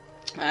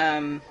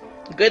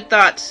 Good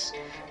thoughts,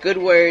 good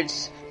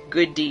words,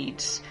 good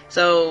deeds.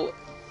 So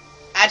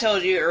I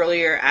told you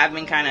earlier, I've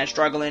been kind of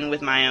struggling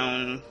with my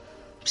own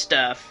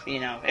stuff. You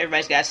know,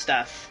 everybody's got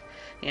stuff,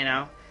 you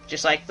know.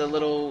 Just like the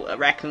little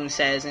raccoon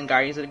says in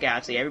Guardians of the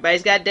Galaxy,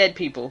 everybody's got dead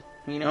people.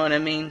 You know what I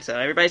mean? So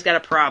everybody's got a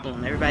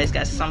problem. Everybody's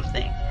got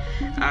something.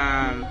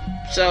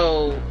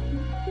 So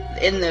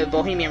in the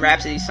Bohemian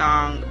Rhapsody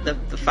song, the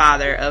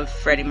father of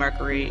Freddie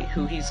Mercury,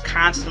 who he's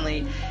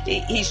constantly,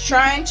 he's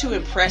trying to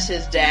impress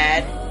his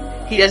dad.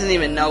 He doesn't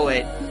even know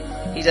it.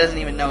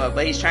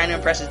 But he's trying to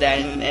impress his dad,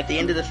 and at the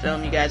end of the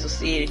film, you guys will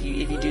see it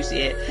if you do see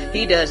it.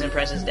 He does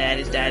impress his dad.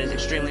 His dad is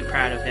extremely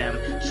proud of him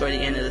toward the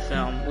end of the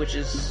film, which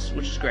is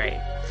great.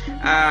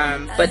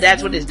 But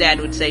that's what his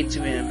dad would say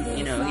to him.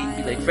 You know,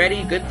 he'd be like,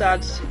 Freddie, good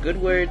thoughts,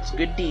 good words,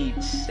 good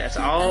deeds. That's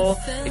all.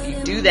 If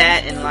you do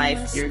that in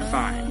life, you're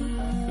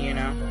fine. You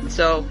know?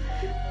 So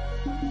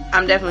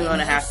I'm definitely going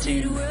to have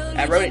to,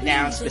 I wrote it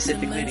down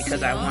specifically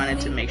because I wanted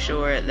to make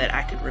sure that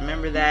I could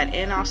remember that,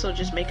 and also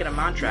just make it a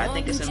mantra. I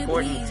think it's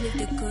important,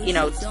 you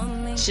know,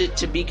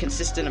 to be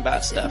consistent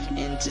about stuff,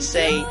 and to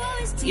say,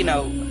 you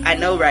know, I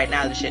know right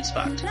now the shit's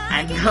fucked.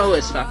 I know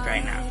it's fucked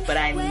right now, but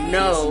I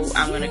know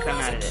I'm going to come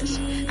out of this.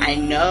 I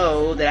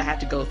know that I have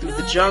to go through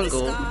the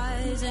jungle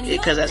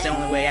because that's the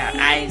only way out.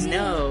 I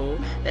know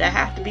that I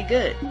have to be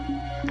good.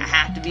 I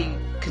have to be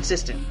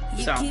consistent.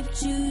 So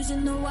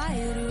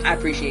I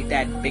appreciate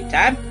that big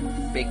time.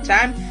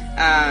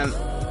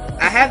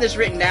 I have this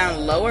written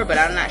down lower, but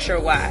I'm not sure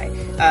why.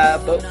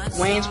 But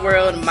Wayne's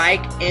World,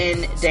 Mike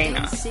and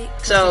Dana.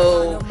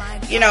 So,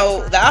 you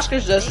know, the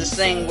Oscars does this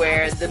thing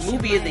where the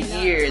movie of the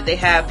year, they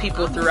have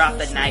people throughout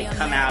the night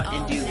come out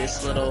and do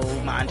this little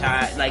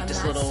montage, like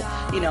this little,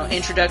 you know,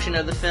 introduction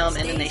of the film,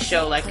 and then they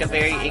show like a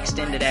very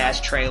extended ass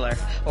trailer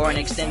or an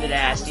extended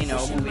ass, you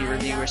know, movie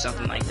review or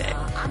something like that.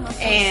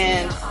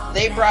 And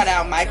they brought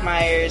out Mike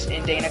Myers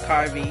and Dana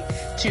Carvey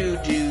to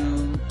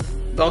do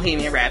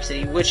Bohemian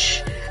Rhapsody,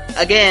 which,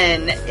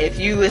 again, if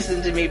you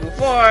listened to me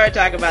before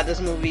talk about this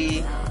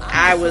movie,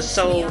 I was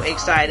so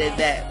excited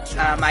that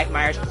Mike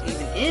Myers was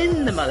even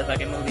in the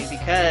motherfucking movie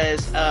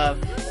because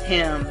of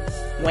him,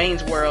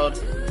 Wayne's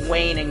World,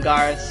 Wayne and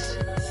Garth's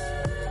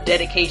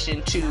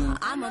dedication to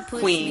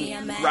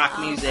Queen rock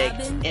music,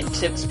 and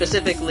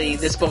specifically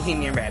this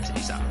Bohemian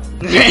Rhapsody song.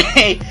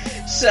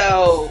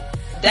 So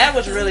that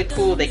was really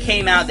cool. They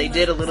came out, they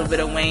did a little bit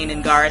of Wayne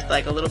and Garth,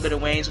 like a little bit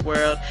of Wayne's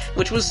World,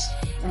 which was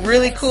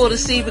really cool to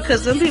see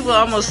because them people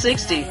are almost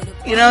 60. You know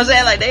what I'm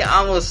saying? Like, they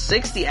almost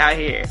 60 out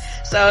here.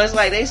 So it's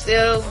like they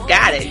still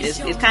got it. It's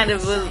kind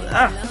of,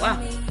 oh,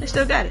 wow, they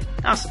still got it.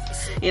 Awesome.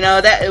 You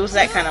know, that it was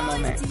that kind of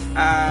moment.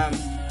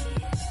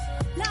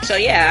 So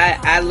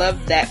yeah, I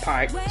loved that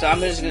part. So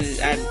I'm just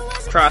gonna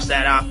cross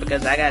that off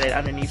because I got it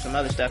underneath some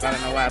other stuff. I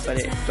don't know why, but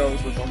it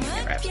goes with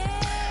Bohemian Rhapsody.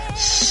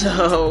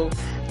 So,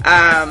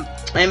 and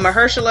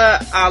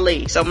Mahershala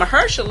Ali. So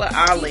Mahershala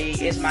Ali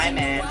is my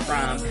man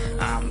from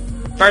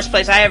first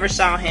place I ever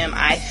saw him,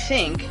 I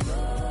think.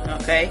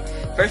 Okay,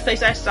 first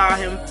place I saw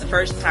him the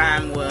first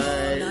time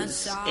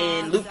was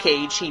in Luke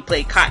Cage. He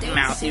played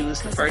Cottonmouth. He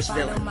was the first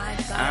villain.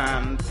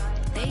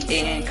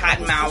 And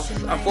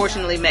Cottonmouth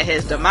unfortunately met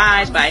his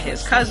demise by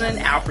his cousin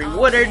Alfre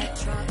Woodard.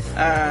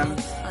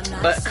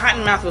 But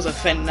Cottonmouth was a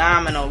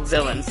phenomenal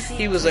villain.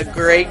 He was a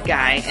great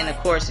guy, and of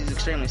course he's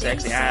extremely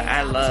sexy.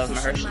 I love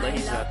Mahershala.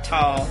 He's a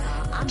tall,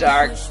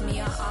 dark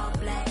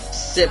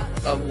sip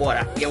of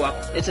water. You're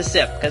welcome. It's a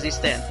sip because he's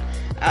thin.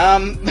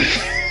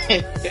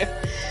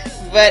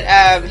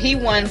 But he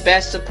won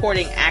Best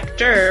Supporting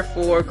Actor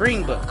for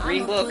Green Book.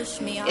 Green Book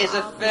is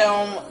a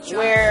film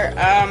where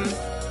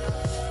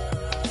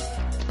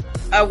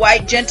a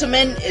white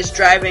gentleman is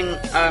driving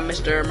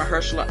Mr.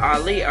 Mahershala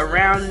Ali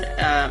around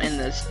in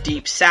the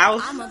deep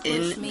south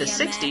in the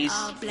 60s,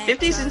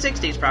 50s and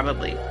 60s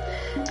probably.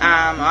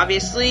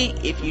 Obviously,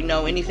 if you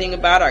know anything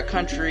about our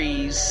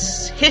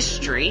country's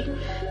history,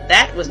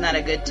 that was not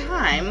a good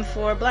time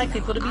for black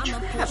people to be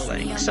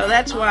traveling. So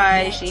that's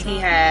why he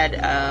had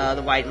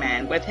the white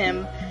man with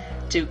him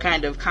to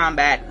kind of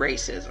combat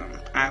racism.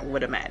 I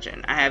would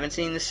imagine. I haven't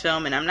seen this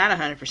film, and I'm not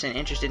 100%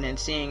 interested in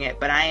seeing it,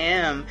 but I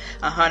am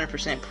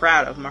 100%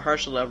 proud of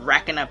Mahershala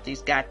racking up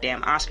these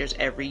goddamn Oscars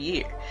every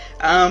year.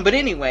 But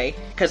anyway,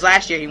 because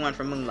last year he won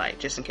for Moonlight,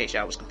 just in case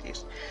y'all was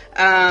confused.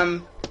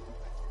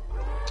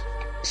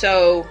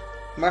 So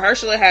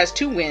Mahershala has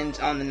 2 wins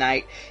on the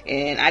night,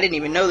 and I didn't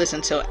even know this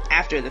until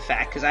after the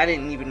fact, because I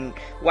didn't even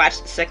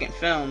watch the second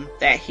film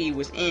that he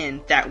was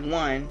in that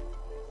won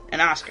an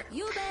Oscar.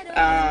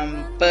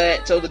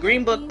 But so the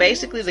Green Book,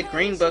 basically the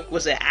Green Book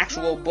was an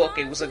actual book.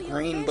 It was a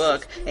green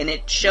book, and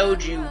it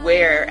showed you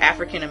where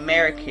African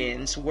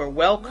Americans were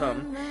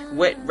welcome,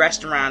 what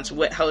restaurants,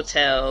 what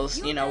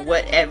hotels, you know,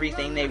 what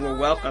everything they were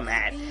welcome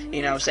at,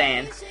 you know what I'm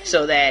saying,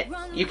 so that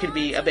you could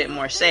be a bit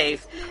more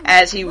safe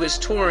as he was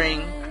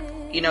touring,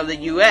 you know, the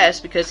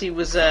U.S., because he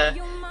was a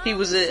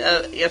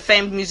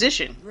famed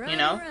musician, you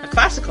know, a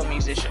classical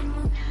musician.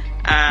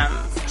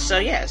 So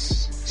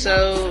yes.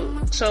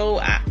 So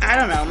I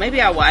don't know,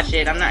 maybe I'll watch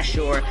it, I'm not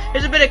sure.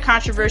 There's a bit of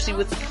controversy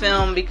with the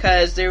film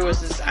because there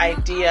was this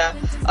idea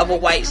of a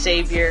white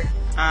savior,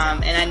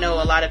 and I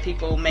know a lot of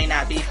people may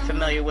not be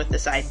familiar with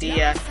this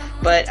idea,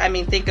 but I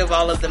mean, think of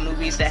all of the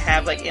movies that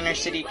have like inner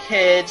city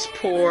kids,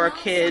 poor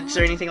kids,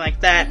 or anything like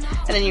that,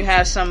 and then you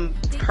have some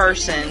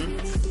person,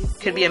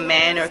 could be a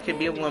man or it could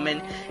be a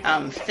woman,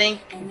 think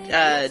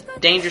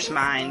Dangerous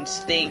Minds,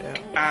 think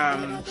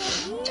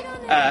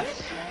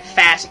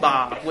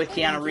Fastball with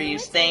Keanu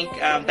Reeves, think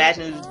Bad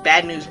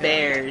News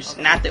Bears,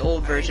 not the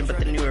old version but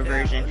the newer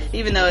version,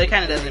 even though it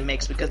kind of doesn't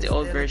mix because the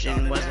old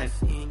version wasn't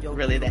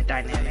really that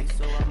dynamic.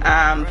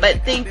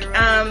 But think,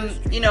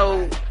 you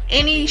know,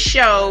 any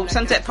show,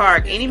 Sunset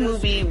Park, any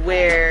movie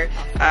where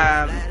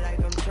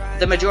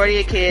the majority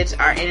of kids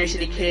are inner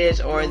city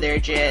kids, or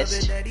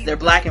they're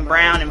black and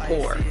brown and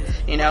poor.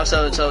 You know,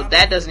 so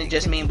that doesn't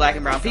just mean black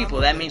and brown people.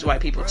 That means white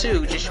people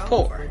too, just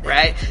poor,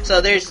 right? So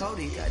there's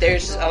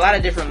a lot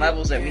of different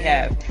levels that we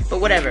have,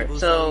 but whatever.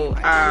 So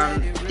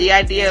the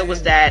idea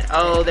was that,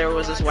 oh, there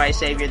was this white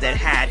savior that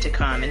had to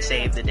come and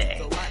save the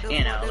day.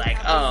 You know, like,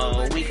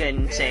 oh, we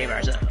couldn't save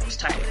ourselves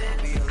type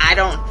thing. I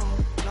don't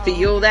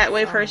feel that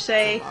way per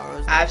se.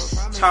 I've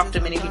talked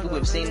to many people who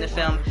have seen the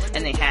film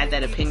and they had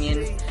that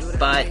opinion,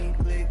 but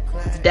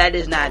that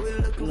is not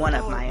one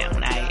of my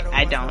own.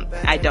 I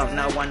don't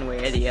know one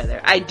way or the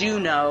other. I do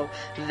know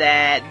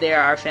that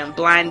there are films.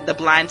 The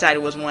Blind Side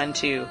was one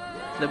too.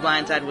 The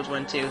Blind Side was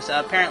one too. So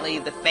apparently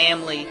the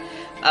family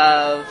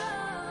of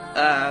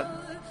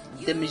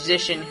the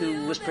musician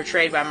who was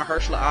portrayed by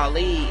Mahershala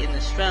Ali in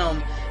this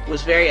film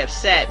was very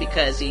upset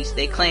because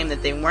they claimed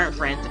that they weren't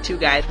friends. The 2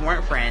 guys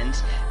weren't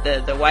friends.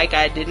 The white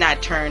guy did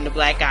not turn the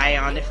black guy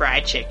on to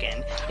fried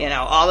chicken. You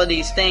know, all of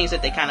these things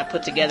that they kind of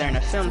put together in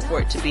a film for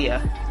it to be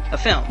a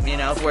film, you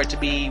know, for it to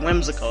be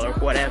whimsical or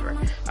whatever.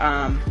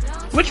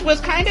 Which was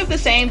kind of the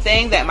same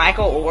thing that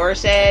Michael Oher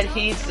said.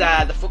 He's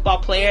the football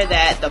player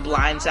that The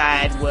Blind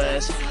Side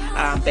was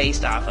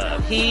based off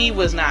of. He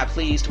was not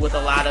pleased with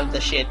a lot of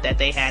the shit that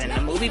they had in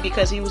the movie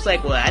because he was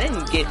like, well, I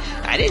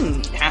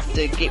didn't have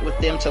to get with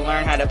them to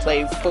learn how to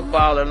play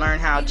football or learn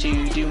how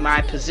to do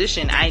my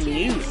position. I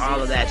knew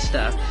all of that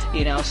stuff,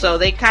 you know. So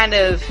they kind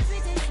of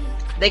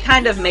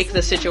make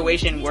the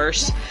situation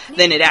worse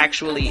than it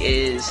actually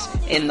is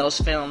in those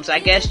films. I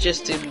guess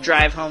just to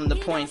drive home the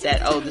point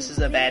that, oh, this is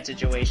a bad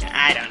situation.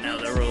 I don't know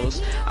the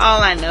rules.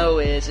 All I know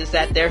is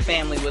that their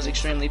family was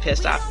extremely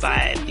pissed off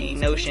by the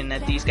notion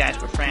that these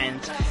guys were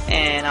friends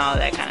and all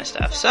that kind of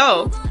stuff.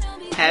 So,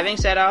 having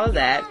said all of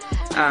that,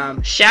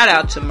 shout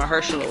out to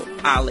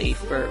Mahershala Ali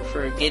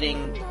for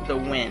getting the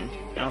win.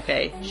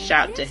 Okay,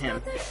 shout to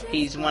him.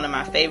 He's one of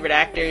my favorite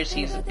actors.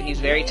 He's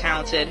very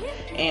talented,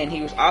 and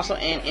he was also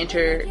in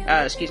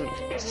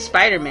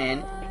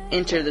Spider-Man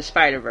Into the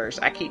Spider-Verse.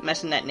 I keep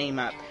messing that name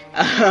up.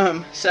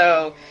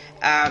 So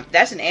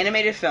that's an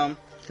animated film.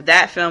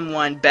 That film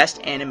won Best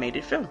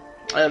Animated Film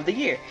of the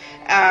Year,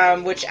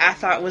 which I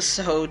thought was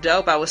so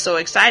dope. I was so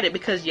excited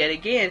because, yet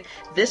again,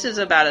 this is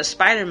about a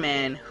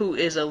Spider-Man who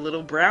is a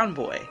little brown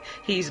boy.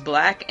 He's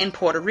black and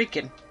Puerto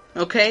Rican.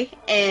 Okay,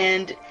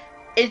 and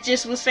it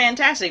just was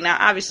fantastic. Now,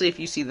 obviously, if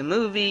you see the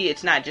movie,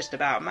 it's not just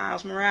about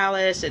Miles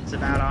Morales. It's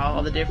about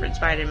all the different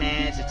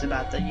Spider-Mans. It's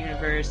about the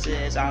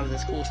universes, all of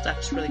this cool stuff.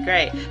 It's really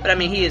great. But, I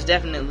mean, he is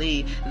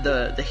definitely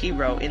the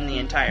hero in the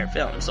entire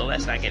film, so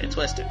let's not get it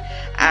twisted.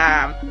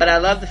 But I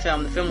love the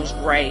film. The film was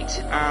great.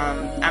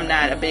 I'm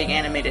not a big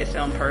animated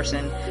film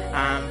person,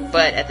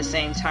 but at the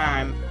same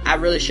time, I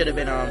really should have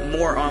been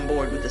more on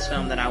board with this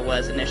film than I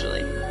was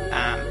initially.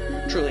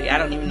 Truly, I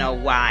don't even know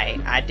why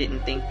I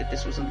didn't think that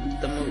this was the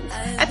move.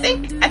 I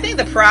think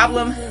the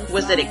problem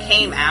was that it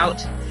came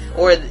out,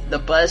 or the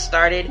buzz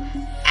started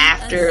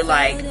after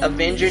like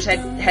Avengers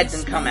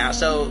hadn't come out.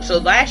 So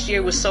last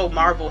year was so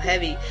Marvel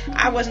heavy.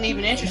 I wasn't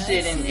even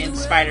interested in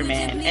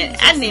Spider-Man, and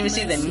I didn't even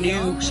see the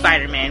new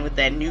Spider-Man with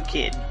that new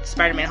kid,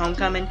 Spider-Man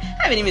Homecoming.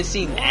 I haven't even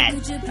seen that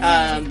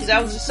because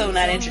I was just so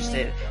not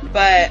interested.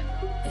 But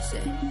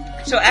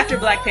so after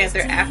Black Panther,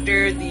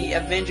 after the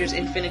Avengers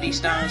Infinity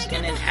Stones,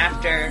 and then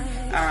after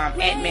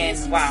Ant-Man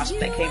and Wasp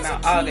that came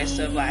out August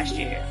of last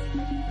year,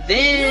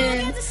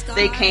 Then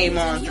they came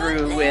on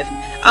through with,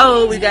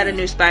 oh, we got a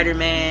new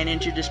Spider-Man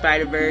Into the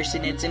Spider-Verse,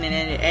 and it's in an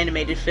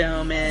animated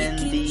film,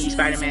 and the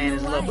Spider-Man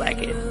is a little black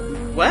kid.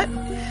 What?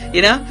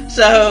 You know?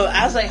 So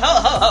I was like,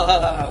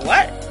 ho,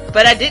 what?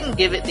 But I didn't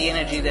give it the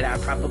energy that I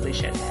probably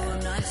should have.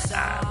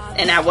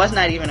 And I was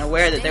not even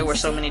aware that there were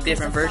so many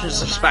different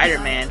versions of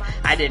Spider-Man.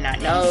 I did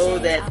not know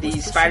that the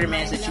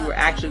Spider-Mans that you were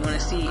actually going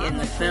to see in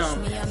the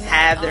film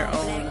have their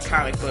own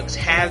comic books,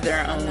 have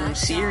their own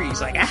series.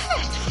 Like, I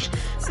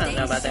don't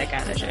know about that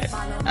kind of shit.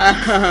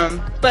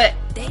 But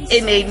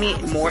it made me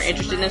more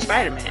interested in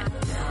Spider-Man.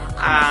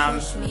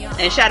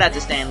 And shout out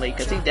to Stan Lee,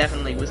 because he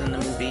definitely was in the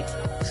movie.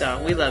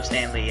 So we love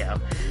Stan Lee, yo.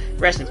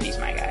 Rest in peace,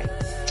 my guy.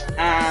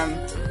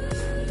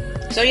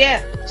 So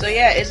yeah,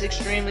 it's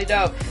extremely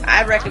dope.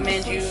 I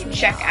recommend you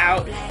check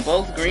out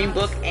both Green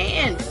Book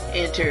and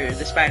Enter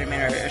the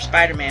Spider-Man, or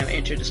Spider-Man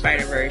Enter the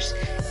Spider-Verse,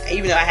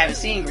 even though I haven't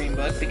seen Green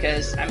Book,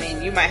 because, I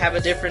mean, you might have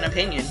a different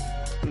opinion.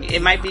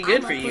 It might be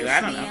good for you,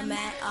 I don't know.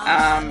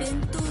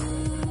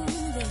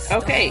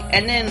 Okay,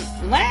 and then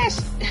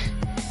last,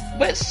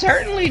 but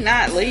certainly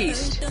not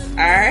least,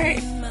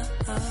 alright?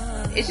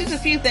 It's just a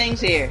few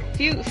things here,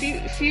 few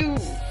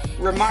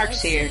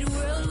remarks here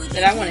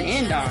that I want to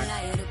end on.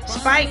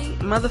 Spike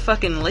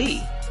motherfucking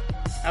Lee.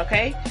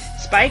 Okay?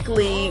 Spike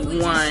Lee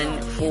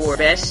won for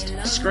best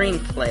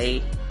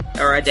screenplay,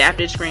 or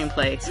adapted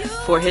screenplay,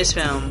 for his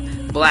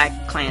film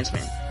Black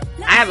Klansman.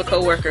 I have a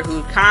coworker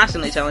who's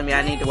constantly telling me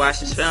I need to watch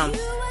this film.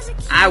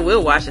 I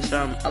will watch this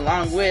film,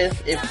 along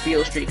with If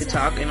Beale Street Could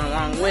Talk, and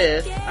along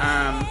with,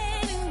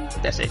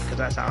 that's it, because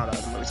that's all the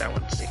other movies I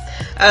want to see.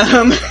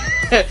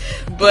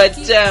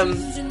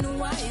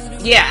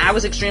 Yeah, I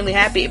was extremely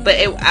happy, but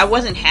I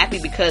wasn't happy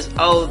because,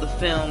 oh, the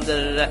film,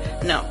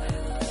 No.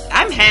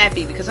 I'm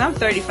happy because I'm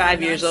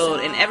 35 years old,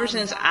 and ever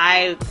since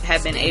I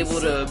have been able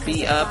to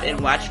be up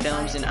and watch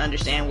films and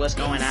understand what's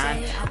going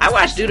on, I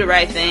watched Do the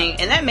Right Thing,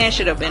 and that man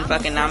should have been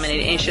fucking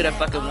nominated and should have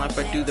fucking won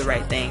for Do the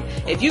Right Thing.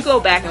 If you go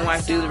back and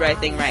watch Do the Right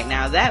Thing right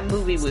now, that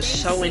movie was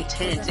so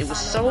intense. It was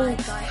so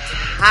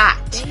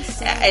hot.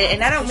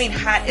 And I don't mean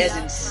hot as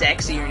in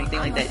sexy or anything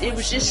like that. It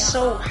was just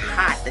so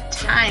hot. The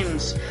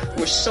times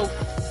were so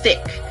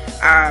thick.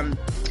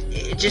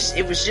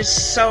 It was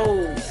just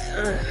so...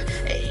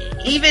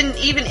 Even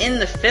in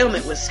the film,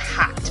 it was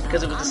hot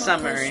because it was the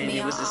summer and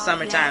it was the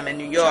summertime in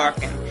New York,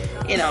 and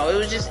you know, it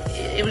was just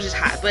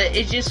hot. But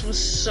it just was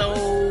so.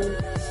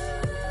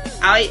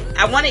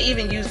 I want to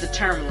even use the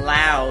term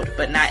loud,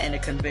 but not in a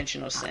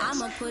conventional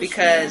sense,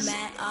 because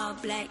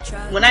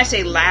when I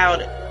say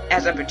loud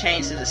as it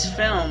pertains to this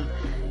film,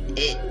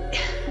 it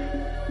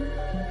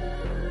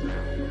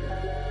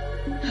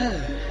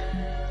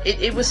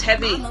was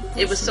heavy.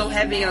 It was so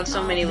heavy on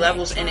so many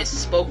levels, and it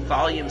spoke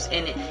volumes.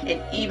 And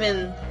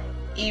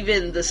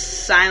even the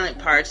silent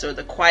parts or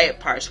the quiet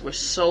parts were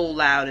so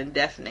loud and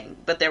deafening,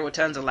 but there were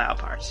tons of loud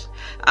parts.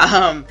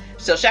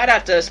 So shout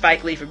out to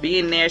Spike Lee for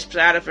being there.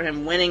 Shout out for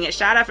him winning it.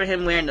 Shout out for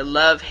him wearing the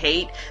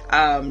love-hate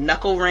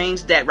knuckle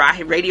rings that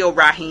Radio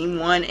Raheem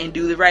won and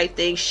Do the Right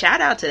Thing.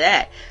 Shout out to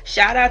that.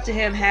 Shout out to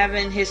him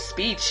having his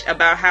speech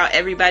about how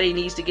everybody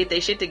needs to get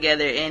their shit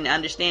together and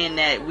understand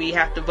that we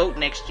have to vote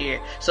next year,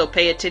 so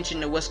pay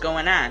attention to what's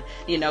going on.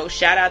 You know,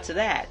 shout out to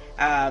that.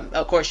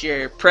 Of course,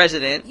 your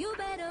president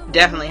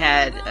definitely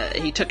had,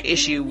 he took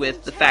issue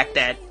with the fact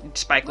that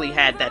Spike Lee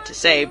had that to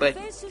say, but,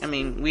 I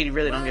mean, we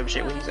really don't give a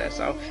shit what he says,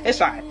 so it's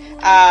fine.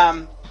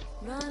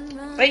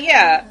 But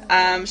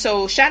yeah,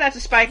 so shout out to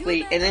Spike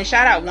Lee, and then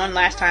shout out one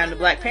last time to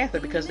Black Panther,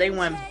 because they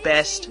won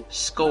Best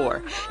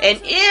Score. And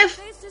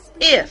if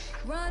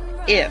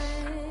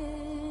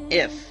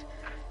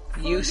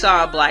you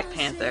saw Black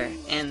Panther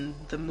in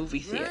the movie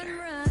theater,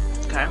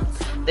 okay,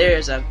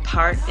 there's a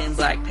part in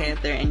Black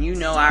Panther, and you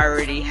know I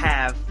already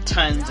have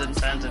tons and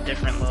tons of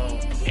different little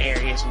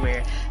areas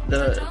where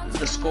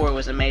the score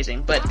was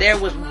amazing, but there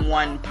was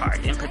one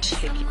part in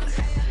particular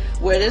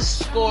where this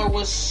score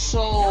was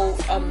so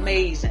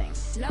amazing.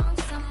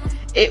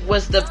 It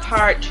was the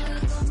part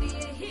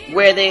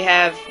where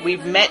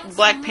we've met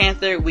Black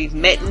Panther, we've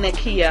met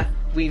Nakia,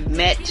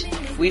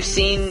 we've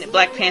seen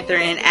Black Panther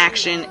in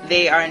action.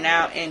 They are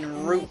now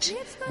en route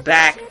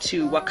back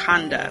to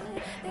Wakanda,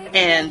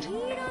 and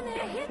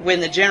when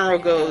the general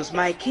goes,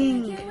 "My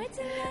king,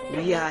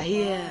 we are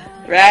here,"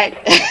 right?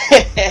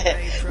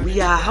 We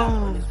are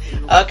home.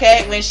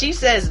 Okay, when she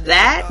says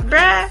that,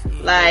 bruh,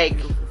 like,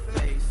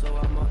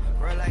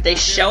 they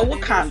show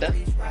Wakanda,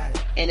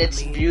 and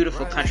it's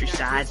beautiful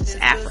countrysides. It's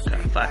Africa,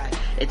 fuck.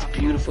 It's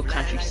beautiful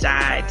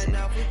countrysides, and,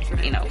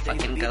 you know,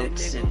 fucking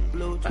goats,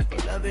 and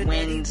fucking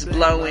winds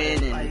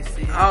blowing, and,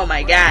 oh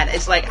my god,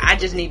 it's like, I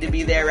just need to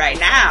be there right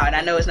now, and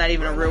I know it's not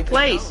even a real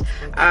place,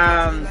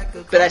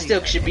 but I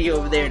still should be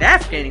over there in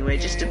Africa anyway,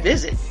 just to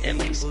visit, at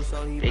least,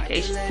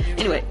 vacation,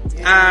 anyway,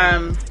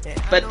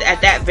 but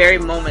at that very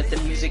moment, the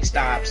music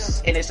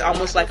stops, and it's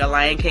almost like a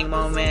Lion King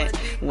moment,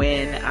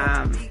 when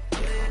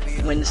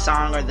the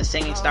song or the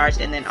singing starts,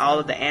 and then all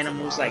of the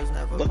animals, like,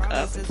 look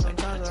up, it's like,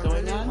 what's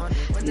going on?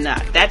 Nah,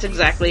 that's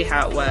exactly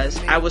how it was.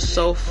 I was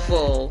so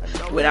full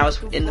when I was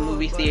in the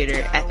movie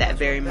theater at that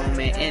very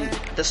moment, and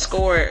the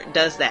score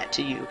does that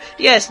to you.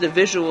 Yes, the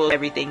visual,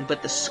 everything,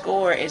 but the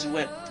score is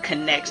what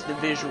connects the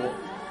visual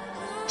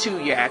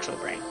to your actual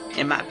brain,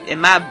 in my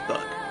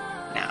book.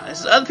 Now,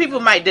 other people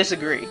might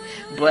disagree,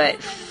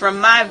 but from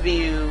my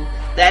view,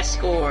 that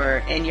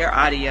score and your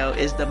audio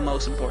is the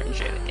most important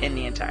shit in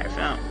the entire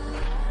film.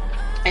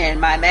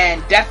 And my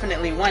man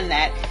definitely won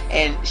that.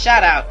 And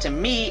shout out to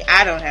me.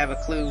 I don't have a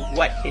clue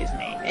what his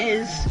name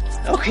is.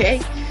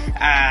 Okay.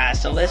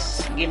 So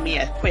let's give me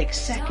a quick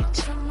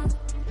second.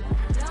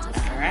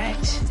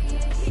 Alright.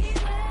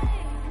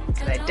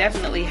 Because I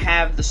definitely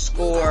have the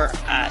score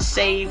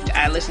saved.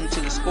 I listened to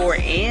the score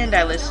and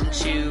I listened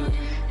to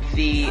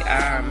the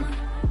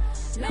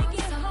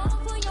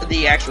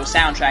actual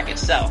soundtrack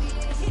itself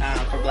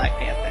for Black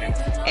Panther.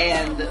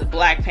 And the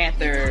Black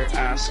Panther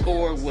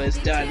score was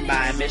done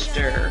by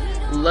Mr.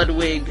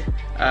 Ludwig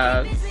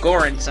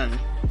Göransson.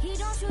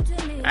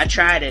 I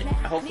tried it.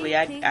 Hopefully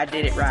I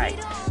did it right.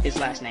 His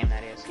last name,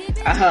 that is.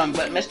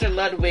 But Mr.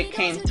 Ludwig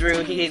came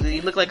through.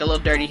 He looked like a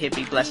little dirty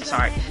hippie, bless his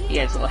heart. He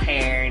had his little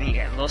hair and he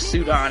had a little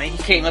suit on, and he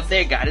came up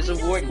there, got his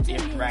award, and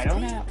dipped right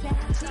on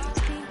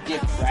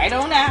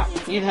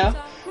out. You know?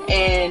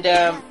 And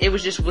it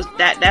was just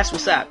that's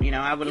what's up, you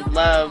know. I would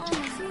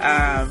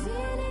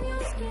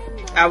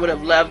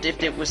have loved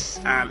if it was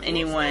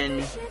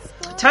anyone.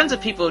 Tons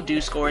of people do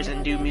scores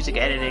and do music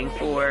editing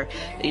for,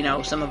 you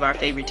know, some of our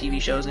favorite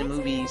TV shows and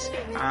movies.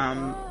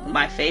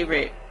 My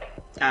favorite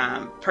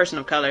person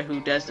of color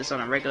who does this on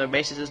a regular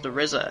basis is the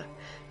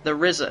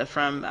RZA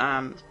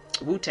from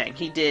Wu-Tang.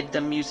 He did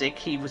the music.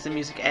 He was the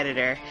music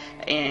editor,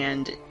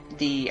 and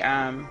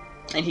and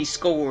he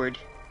scored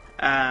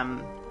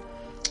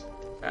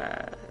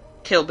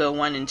Kill Bill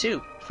 1 and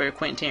 2 for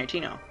Quentin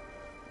Tarantino.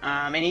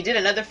 And he did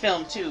another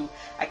film too.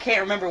 I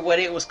can't remember what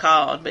it was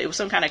called, but it was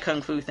some kind of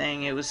kung fu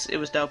thing. It was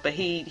dope. But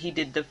he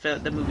did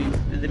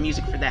the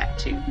music for that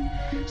too.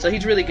 So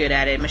he's really good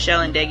at it.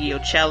 Michelle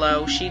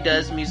Ndegeocello, she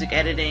does music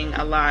editing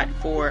a lot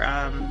for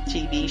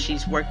TV.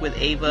 She's worked with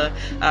Ava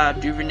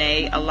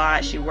DuVernay a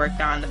lot. She worked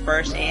on the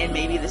first and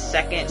maybe the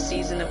second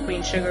season of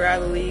Queen Sugar, I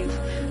believe.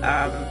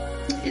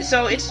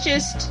 So it's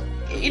just,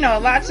 you know,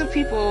 lots of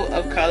people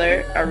of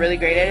color are really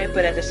great at it,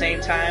 but at the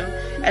same time,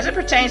 as it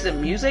pertains to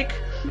music,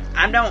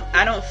 I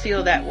don't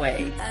feel that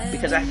way,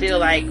 because I feel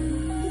like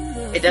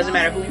it doesn't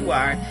matter who you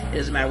are, it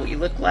doesn't matter what you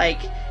look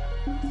like.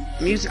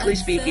 Musically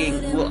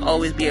speaking, we'll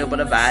always be able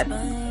to vibe.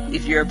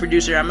 If you're a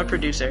producer, I'm a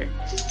producer.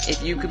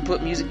 If you can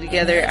put music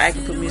together, I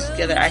can put music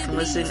together. I can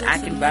listen, I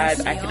can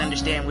vibe, I can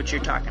understand what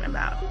you're talking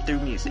about through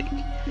music.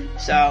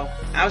 So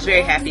I was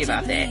very happy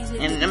about that.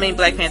 And I mean,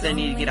 Black Panther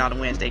needed to get all the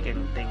wins they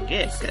can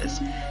get, because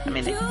I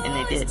mean, they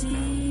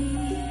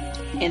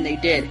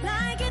did.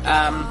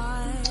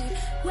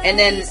 And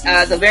then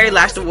the very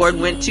last award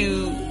went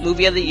to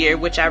Movie of the Year,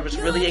 which I was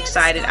really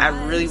excited. I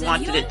really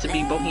wanted it to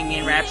be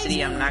Bohemian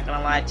Rhapsody. I'm not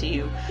gonna lie to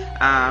you.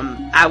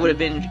 I would have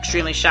been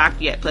extremely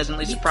shocked yet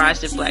pleasantly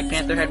surprised if Black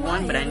Panther had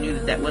won, but I knew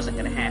that wasn't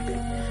gonna happen.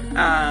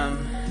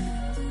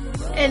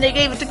 And they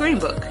gave it to Green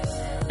Book.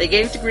 They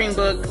gave it to Green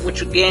Book,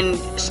 which again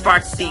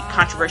sparked the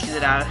controversy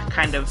that I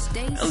kind of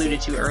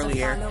alluded to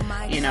earlier,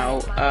 you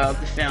know, of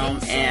the film,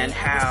 and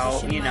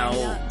how, you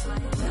know,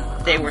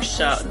 the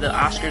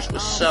Oscars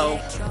was so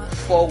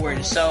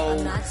forward,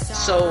 so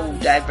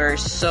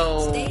diverse,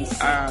 so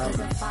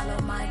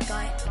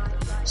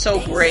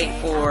great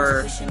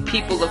for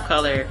people of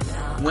color,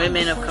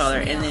 women of color,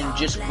 and then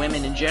just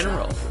women in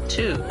general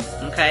too.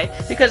 Okay,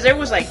 because there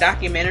was like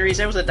documentaries.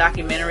 There was a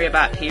documentary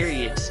about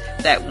periods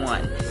that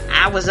won.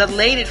 I was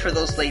elated for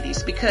those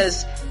ladies,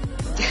 because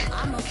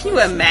can you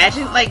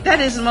imagine? Like, that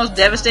is the most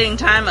devastating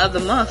time of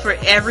the month for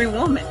every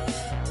woman.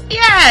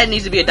 Yeah, it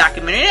needs to be a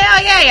documentary.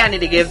 Hell yeah, I need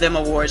to give them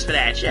awards for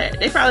that shit.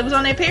 They probably was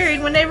on their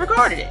period when they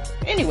recorded it.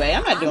 Anyway,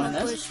 I'm not doing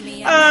this.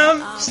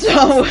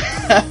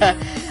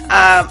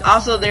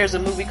 Also there's a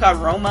movie called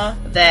Roma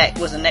that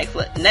was a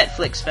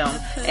Netflix film,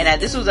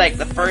 and this was like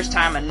the first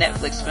time a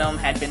Netflix film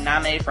had been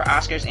nominated for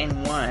Oscars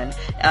and won.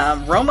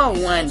 Roma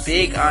won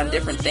big on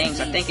different things.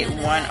 I think it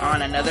won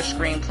on another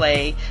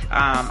screenplay.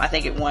 I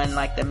think it won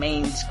like the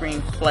main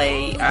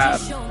screenplay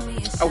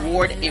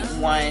award. It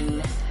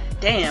won.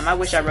 Damn, I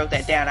wish I wrote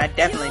that down. I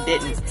definitely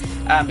didn't,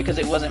 because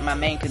it wasn't my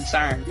main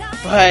concern.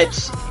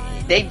 But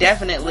they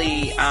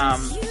definitely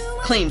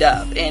cleaned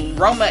up. And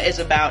Roma is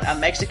about a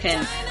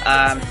Mexican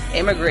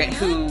immigrant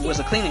who was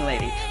a cleaning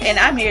lady. And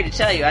I'm here to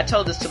tell you, I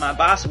told this to my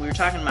boss, and we were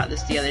talking about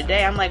this the other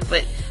day. I'm like,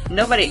 but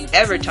nobody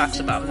ever talks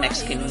about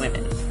Mexican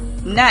women.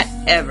 Not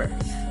ever.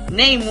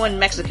 Name one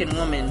Mexican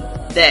woman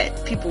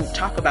that people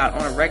talk about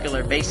on a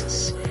regular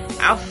basis.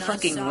 I'll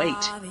fucking wait.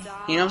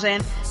 You know what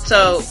I'm saying?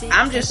 So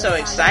I'm just so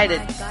excited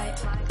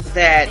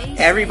that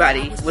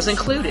everybody was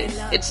included.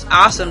 It's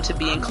awesome to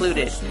be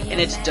included,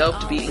 and it's dope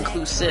to be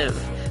inclusive.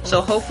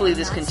 So hopefully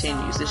this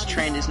continues. This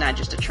trend is not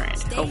just a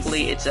trend.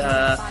 Hopefully it's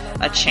a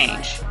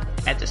change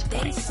at this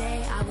point. So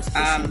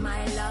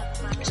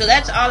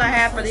that's all I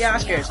have for the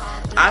Oscars.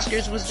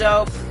 Oscars was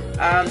dope.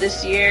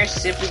 this year,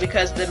 simply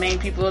because the main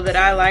people that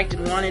I liked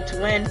and wanted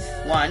to win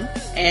won.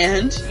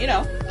 And, you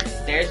know,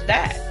 there's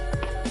that.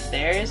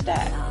 There is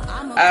that.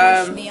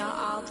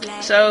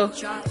 So,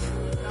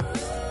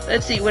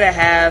 let's see what I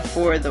have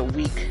for the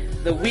week.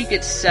 The week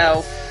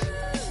itself,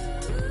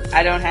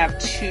 I don't have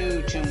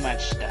too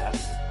much stuff.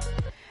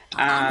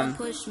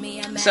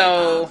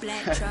 So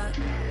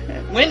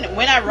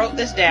when I wrote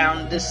this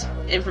down, this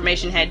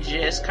information had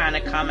just kind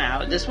of come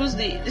out. This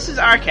is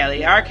R.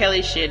 Kelly. R.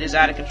 Kelly shit is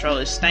out of control.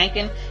 It's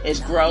stinking,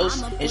 it's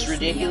gross, it's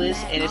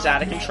ridiculous, and it's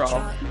out of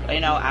control. You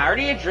know, I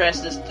already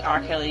addressed this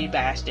R. Kelly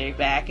bastard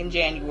back in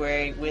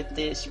January with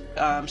this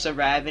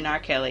Surviving R.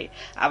 Kelly.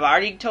 I've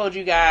already told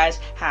you guys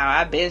how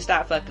I've been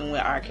stopped fucking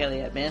with R.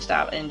 Kelly. I've been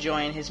stopped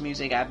enjoying his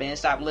music. I've been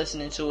stopped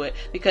listening to it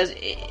because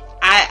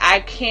I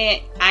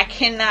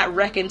cannot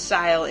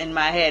reconcile in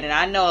my head, and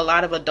I know a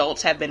lot of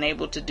adults have been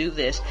able to do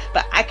this,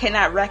 but I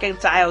cannot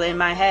reconcile in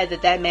my head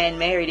that man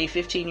married a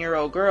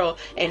 15-year-old girl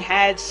and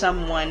had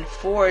someone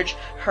forge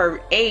her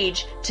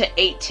age to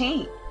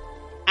 18.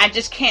 I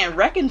just can't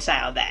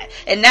reconcile that.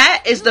 And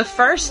that is the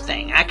first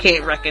thing I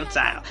can't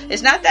reconcile.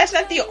 That's not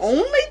the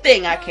only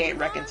thing I can't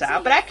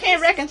reconcile, but I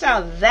can't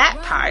reconcile that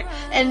part.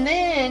 And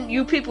then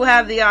you people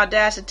have the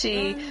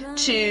audacity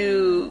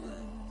to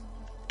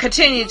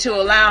continue to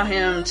allow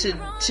him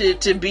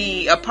to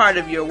be a part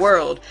of your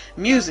world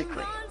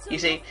musically. You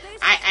see,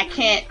 I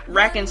can't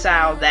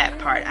reconcile that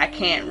part. I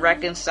can't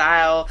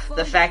reconcile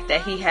the fact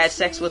that he had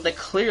sex with a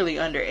clearly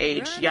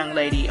underage young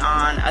lady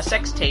on a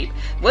sex tape.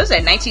 What was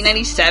that,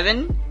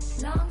 1997?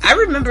 I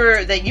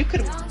remember that you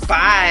could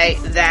buy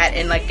that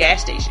in like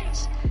gas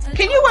stations.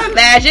 Can you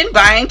imagine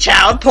buying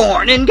child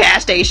porn in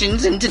gas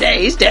stations in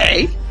today's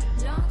day?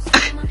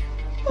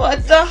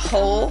 What the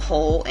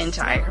whole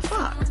entire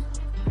fuck?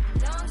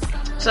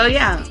 So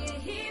yeah,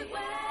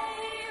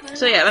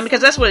 because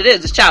that's what it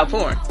is. It's child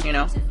porn, you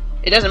know.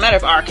 It doesn't matter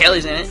if R.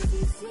 Kelly's in it.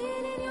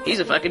 He's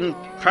a fucking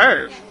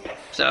perv.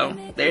 So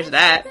there's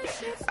that.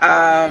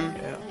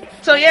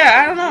 So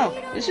yeah, I don't know.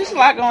 There's just a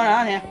lot going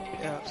on here.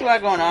 There's a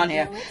lot going on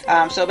here.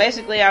 So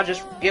basically, I'll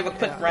just give a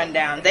quick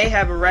rundown. They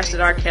have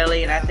arrested R.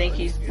 Kelly, and I think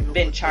he's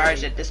been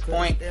charged at this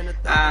point.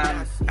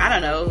 I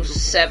don't know,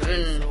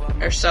 7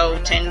 or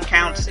so, 10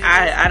 counts.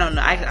 I don't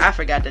know. I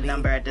forgot the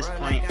number at this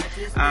point.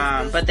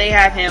 But they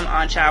have him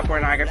on child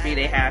pornography.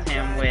 They have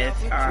him with,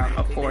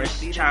 of course,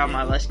 child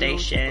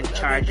molestation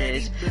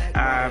charges.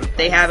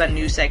 They have a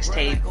new sex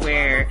tape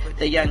where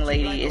the young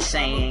lady is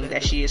saying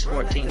that she is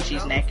 14.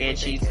 She's naked.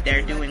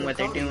 They're doing what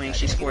they're doing.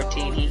 She's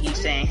 14. He's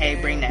saying, hey,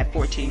 bring that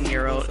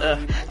 14-year-old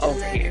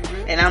over here.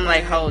 And I'm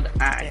like, hold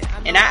on.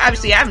 And I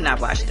have not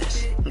watched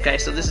this. Okay,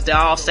 so this is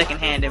all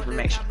secondhand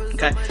information.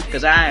 Okay,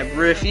 because I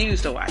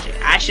refuse to watch it.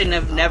 I shouldn't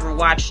have never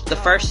watched the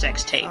first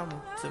sex tape.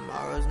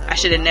 I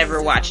should have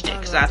never watched it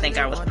because I think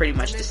I was pretty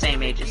much the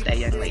same age as that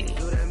young lady.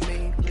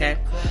 Okay,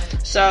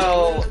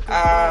 so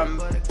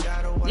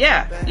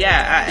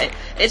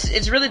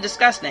it's really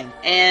disgusting.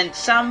 And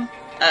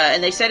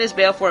and they set his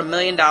bail for $1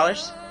 million.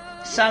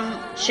 Some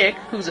chick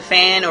who's a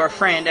fan or a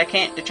friend, I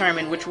can't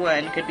determine which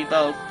one, could be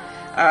both.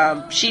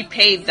 She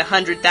paid the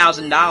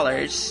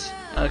 $100,000.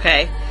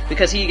 Okay,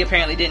 because he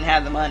apparently didn't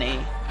have the money.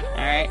 All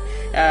right,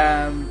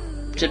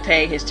 to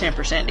pay his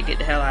 10% to get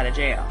the hell out of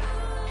jail.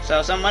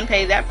 So someone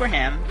paid that for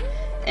him,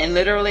 and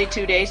literally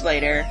 2 days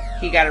later,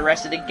 he got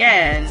arrested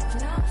again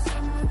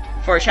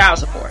for child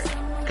support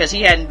because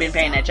he hadn't been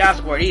paying that child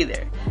support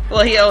either.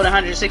 Well, he owed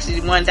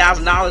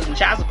 $161,000 in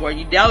child support.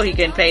 You know he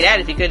couldn't pay that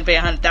if he couldn't pay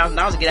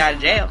 $100,000 to get out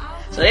of jail.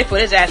 So they put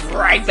his ass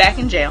right back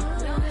in jail.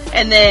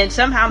 And then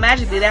somehow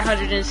magically that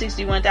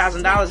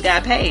 $161,000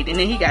 got paid, and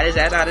then he got his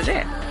ass out of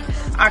jail.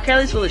 R.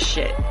 Kelly's full of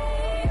shit.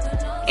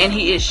 And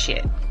he is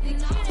shit.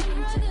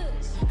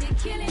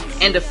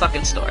 End of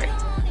fucking story.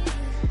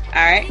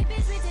 Alright?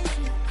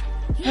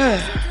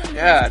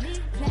 God.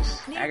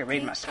 Just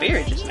aggravating my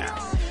spirit just now.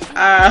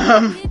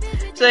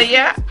 So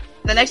yeah.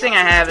 The next thing I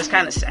have is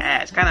kind of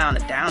sad. It's kind of on the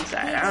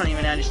downside. I don't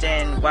even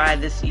understand why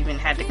this even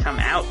had to come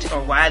out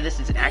or why this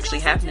is actually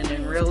happening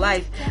in real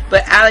life.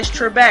 But Alex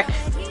Trebek,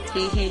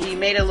 he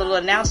made a little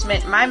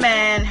announcement. My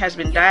man has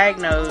been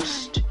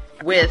diagnosed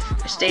with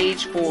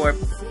stage 4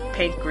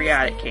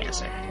 pancreatic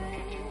cancer.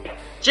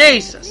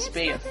 Jesus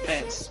be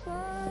offense.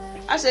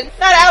 I said,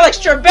 not Alex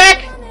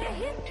Trebek!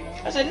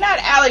 I said, not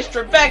Alex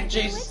Trebek,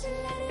 Jesus.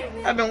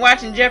 I've been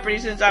watching Jeopardy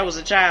since I was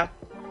a child.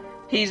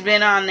 He's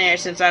been on there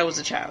since I was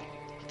a child.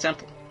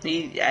 Simple.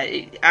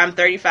 I'm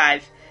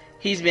 35.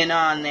 He's been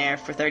on there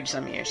for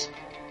 30-some years.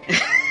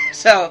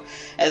 So,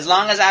 as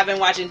long as I've been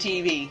watching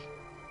TV,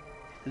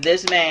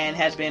 this man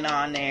has been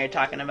on there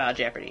talking about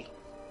Jeopardy.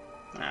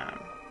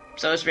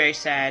 So it's very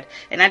sad.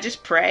 And I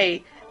just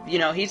pray, you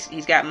know, he's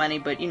got money,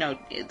 but, you know,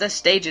 the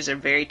stages are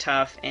very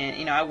tough. And,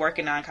 you know, I work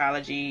in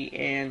oncology,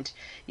 and,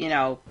 you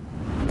know,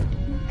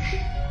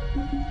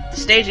 the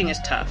staging is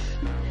tough.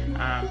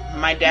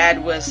 My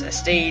dad was a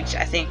stage,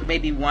 I think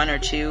maybe 1 or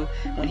 2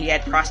 when he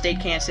had prostate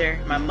cancer.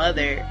 My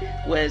mother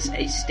was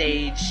a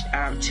stage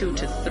 2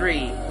 to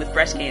 3 with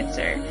breast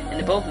cancer,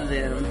 and both of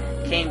them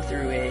came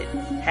through it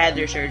had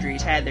their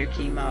surgeries, had their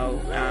chemo,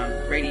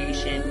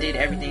 radiation, did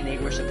everything they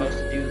were supposed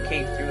to do,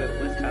 came through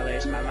it with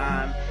colors. My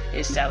mom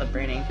is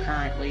celebrating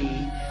currently.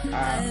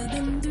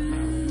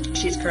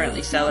 She's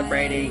currently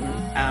celebrating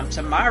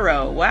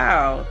tomorrow.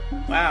 Wow,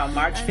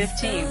 March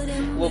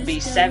 15th will be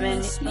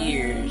 7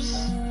 years.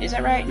 Is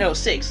that right? No,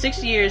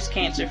 6 years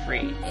cancer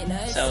free.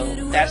 So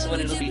that's what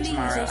it'll be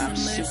tomorrow. I'm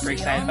super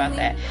excited about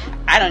that.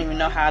 I don't even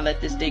know how I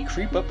let this day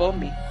creep up on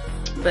me.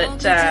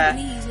 But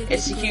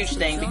it's a huge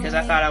thing because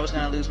I thought I was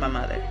going to lose my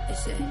mother.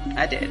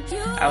 I did.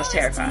 I was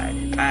terrified.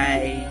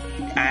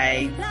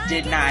 I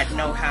did not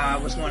know how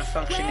I was going to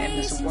function in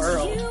this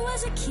world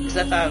because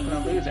I thought I was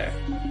going to lose her.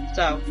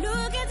 So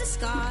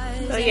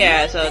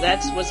yeah, so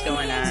that's what's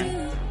going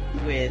on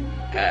with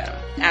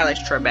Alex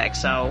Trebek.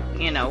 So,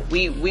 you know,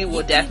 we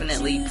will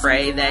definitely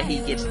pray that he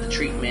gets the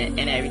treatment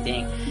and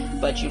everything.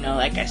 But, you know,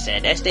 like I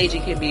said, that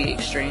staging can be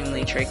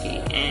extremely tricky.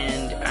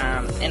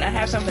 And I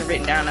have something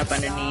written down up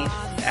underneath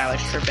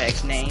Alex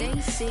Trebek's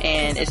name.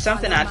 And it's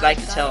something I'd like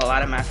to tell a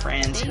lot of my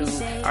friends who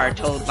are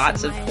told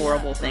lots of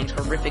horrible things,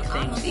 horrific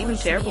things, even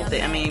terrible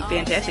things,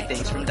 fantastic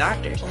things from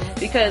doctors.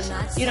 Because,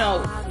 you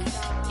know,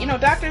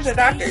 doctors are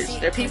doctors.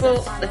 They're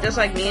people just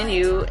like me and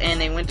you,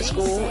 and they went to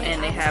school,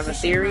 and they have a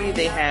theory,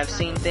 they have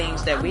seen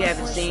things that we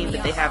haven't seen,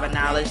 but they have a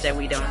knowledge that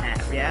we don't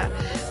have, yeah?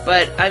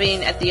 But,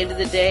 at the end of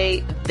the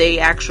day, they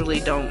actually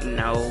don't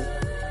know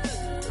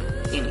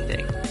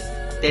anything.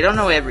 They don't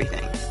know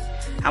everything.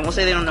 I won't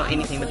say they don't know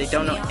anything, but they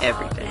don't know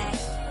everything.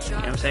 You know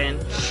what I'm saying?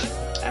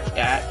 I've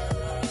got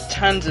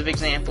tons of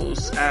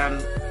examples.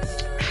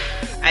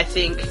 I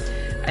think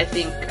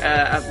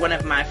one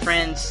of my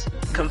friends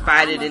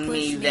confided in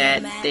me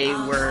that they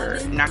were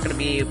not going to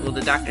be able,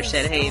 the doctor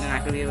said, hey, they're not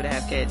going to be able to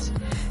have kids.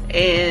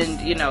 And,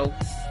 you know,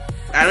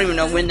 I don't even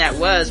know when that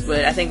was,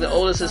 but I think the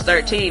oldest is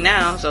 13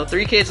 now, so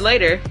 3 kids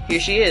later, here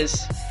she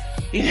is.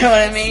 You know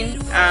what I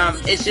mean?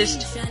 It's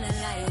just,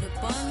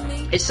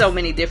 it's so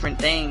many different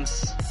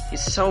things.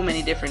 It's so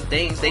many different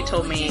things. They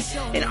told me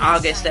in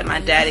August that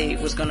my daddy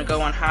was going to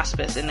go on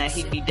hospice and that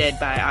he'd be dead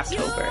by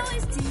October.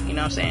 You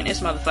know what I'm saying? It's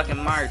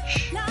motherfucking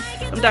March.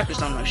 Them doctors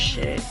don't know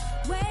shit.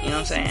 You know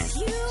what I'm saying?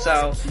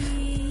 So,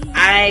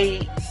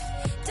 I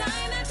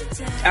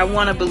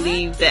want to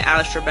believe that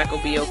Alex Trebek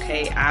will be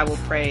okay. I will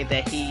pray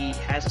that he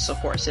has a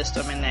support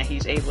system and that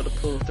he's able to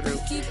pull through.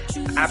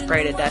 I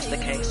pray that that's the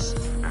case.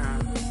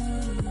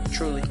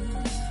 Truly.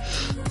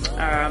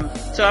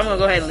 So I'm going to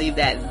go ahead and leave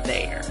that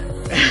there.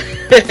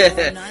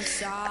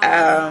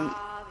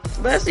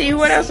 Let's see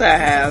what else I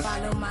have.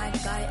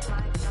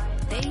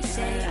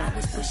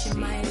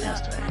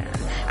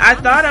 I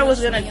thought I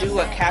was going to do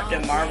a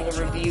Captain Marvel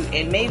review,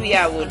 and maybe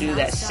I will do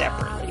that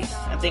separately.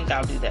 I think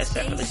I'll do that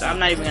separately. So I'm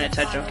not even going to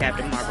touch on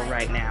Captain Marvel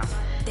right now.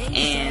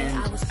 And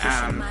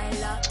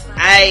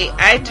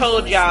I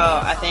told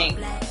y'all, I think,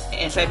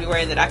 in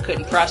February that I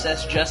couldn't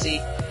process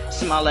Jussie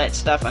Smollett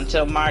stuff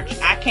until March.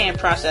 I can't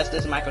process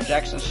this Michael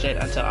Jackson shit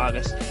until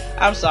August.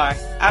 I'm sorry.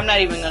 I'm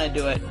not even going to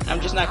do it. I'm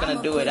just not going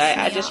to do it.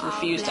 I just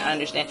refuse to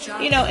understand.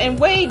 You know, and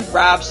Wade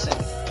Robson,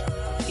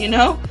 you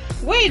know?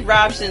 Wade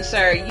Robson,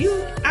 sir,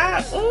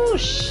 oh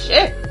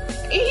shit.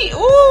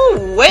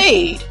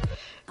 Wade.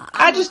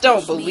 I just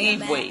don't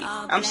believe Wade.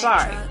 I'm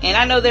sorry. And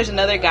I know there's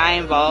another guy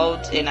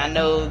involved, and I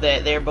know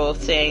that they're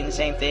both saying the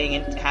same thing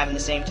and having the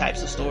same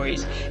types of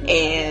stories.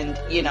 And,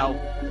 you know,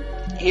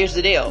 here's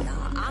the deal.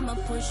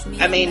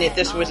 If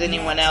this was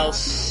anyone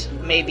else,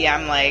 maybe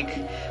I'm like,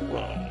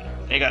 well,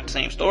 they got the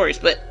same stories.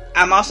 But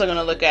I'm also going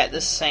to look at the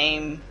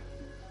same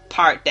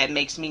part that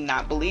makes me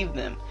not believe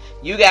them.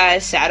 You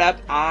guys sat up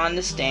on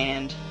the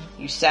stand.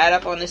 You sat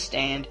up on the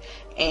stand,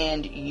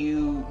 and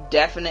you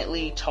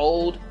definitely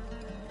told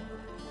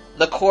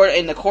the court,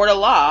 in the court of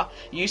law,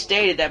 you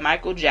stated that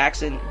Michael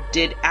Jackson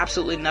did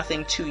absolutely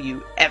nothing to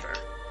you, ever.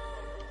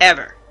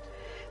 Ever.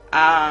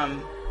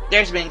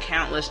 There's been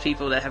countless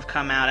people that have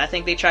come out. I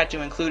think they tried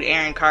to include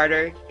Aaron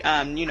Carter,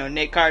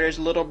 Nick Carter's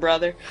little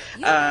brother,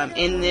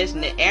 in this.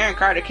 Aaron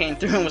Carter came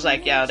through and was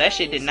like, yo, that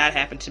shit did not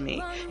happen to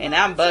me. And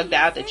I'm bugged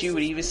out that you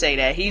would even say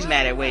that. He's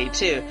mad at Wade,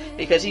 too.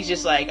 Because he's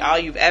just like, all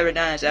you've ever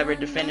done is ever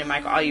defended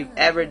Michael. All you've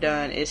ever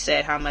done is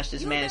said how much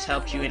this man has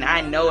helped you. And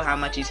I know how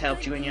much he's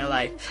helped you in your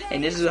life.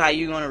 And this is how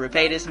you're going to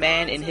repay this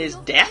man in his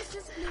death?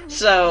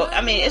 So,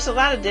 it's a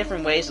lot of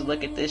different ways to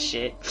look at this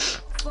shit.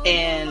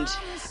 And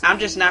I'm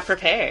just not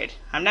prepared.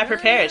 I'm not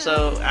prepared.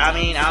 So,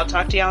 I'll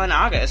talk to y'all in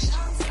August.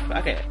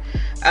 Fuck it.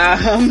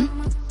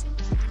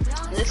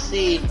 Let's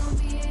see.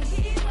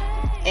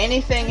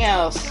 Anything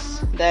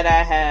else that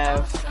I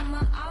have?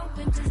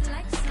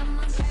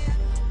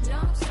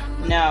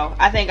 No,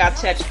 I think I'll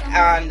touch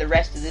on the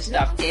rest of this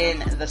stuff in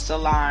the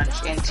Solange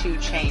and 2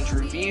 Chainz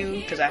review,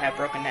 because I have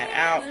broken that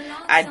out.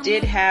 I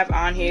did have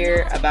on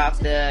here about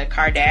the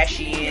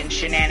Kardashian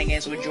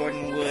shenanigans with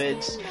Jordan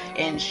Woods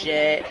and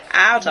shit.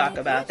 I'll talk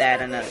about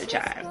that another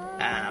time.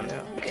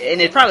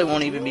 and it probably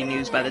won't even be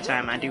news by the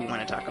time I do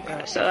want to talk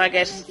about it. So I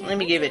guess let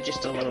me give it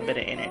just a little bit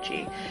of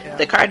energy.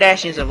 The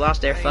Kardashians have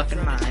lost their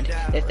fucking mind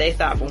if they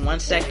thought for 1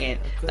 second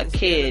a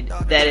kid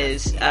that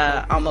is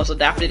almost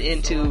adopted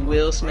into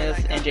Will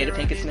Smith and Jada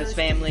Pinkett Smith's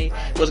family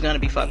was gonna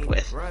be fucked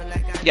with.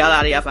 Y'all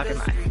out of y'all fucking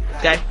mind,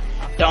 okay?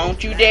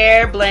 Don't you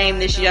dare blame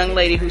this young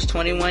lady who's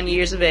 21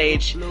 years of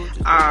age.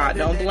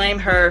 Don't blame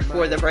her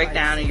for the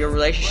breakdown in your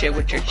relationship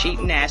with your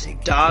cheating ass,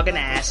 dogging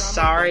ass,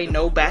 sorry,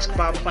 no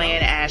basketball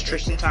playing ass,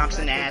 Tristan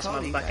Thompson ass,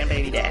 motherfucking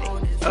baby daddy.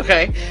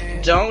 Okay?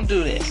 Don't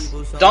do this.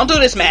 Don't do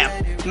this, ma'am.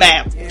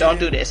 Ma'am, don't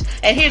do this.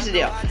 And here's the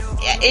deal.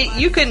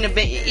 You couldn't have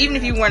been, even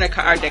if you weren't a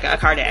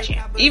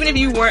Kardashian, even if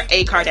you weren't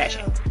a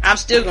Kardashian, I'm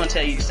still gonna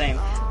tell you the same.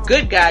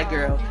 Good God,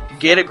 girl,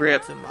 get a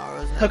grip.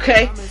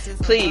 Okay?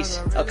 Please,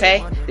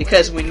 okay?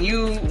 Because when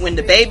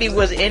the baby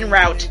was en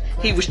route,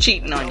 he was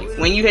cheating on you.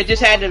 When you had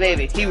just had the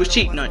baby, he was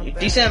cheating on you.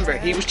 December,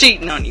 he was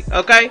cheating on you,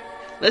 okay?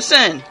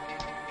 Listen,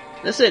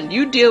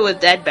 you deal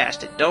with that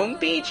bastard. Don't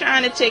be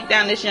trying to take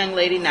down this young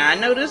lady. Now, I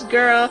know this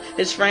girl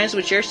is friends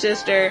with your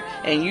sister,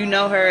 and you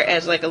know her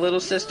as like a little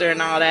sister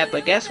and all that,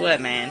 but guess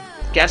what, man?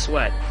 Guess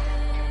what?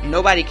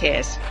 Nobody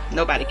cares.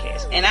 Nobody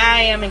cares. And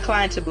I am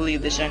inclined to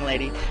believe this young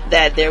lady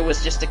that there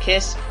was just a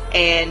kiss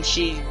and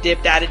she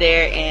dipped out of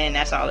there and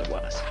that's all it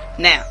was.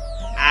 Now,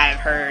 I've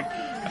heard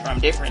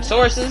from different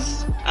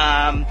sources,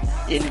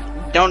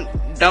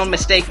 don't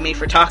mistake me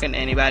for talking to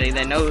anybody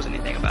that knows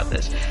anything about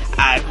this.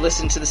 I've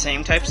listened to the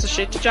same types of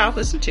shit that y'all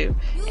listen to.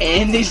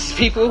 And these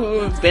people who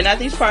have been at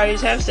these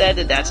parties have said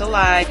that that's a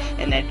lie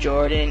and that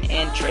Jordan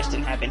and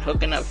Tristan have been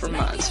hooking up for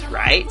months,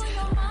 right?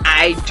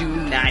 I do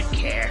not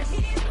care.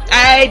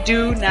 I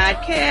do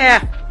not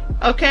care.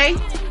 Okay?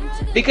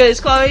 Because,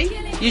 Chloe,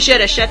 you should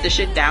have shut the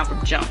shit down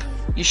from jump.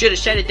 You should have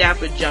shut it down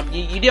from jump.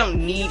 You don't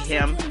need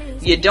him.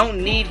 You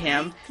don't need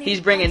him. He's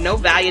bringing no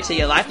value to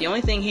your life. The only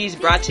thing he's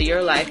brought to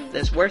your life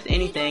that's worth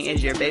anything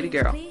is your baby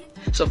girl.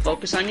 So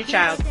focus on your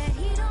child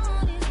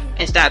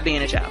and stop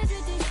being a child.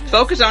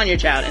 Focus on your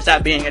child and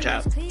stop being a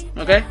child.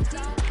 Okay?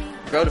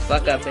 Grow the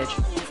fuck up, bitch.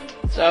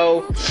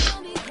 So,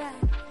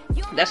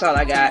 that's all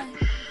I got.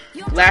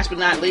 Last but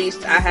not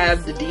least, I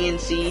have the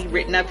DNC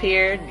written up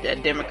here, the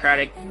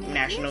Democratic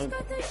National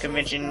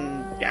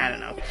Convention, I don't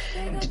know,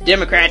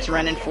 Democrats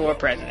running for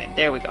president.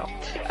 There we go.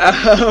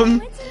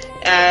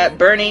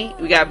 Bernie,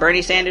 we got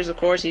Bernie Sanders, of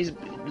course, he's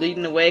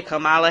leading the way.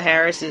 Kamala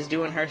Harris is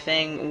doing her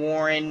thing.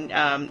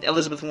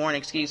 Elizabeth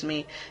Warren,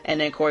 and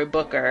then Cory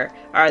Booker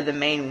are the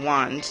main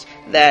ones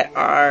that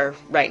are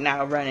right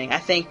now running. I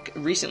think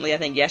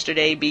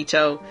yesterday,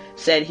 Beto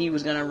said he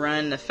was going to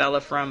run, the fella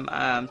from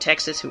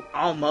Texas who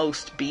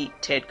almost beat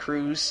Ted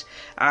Cruz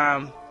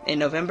in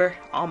November.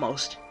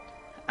 Almost.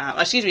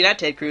 Not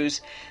Ted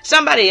Cruz.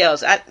 Somebody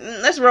else.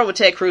 Let's roll with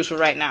Ted Cruz for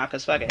right now,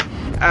 because fuck it.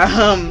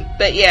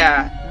 But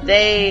yeah,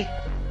 they...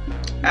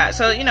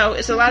 so,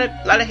 it's a lot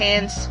of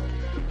hands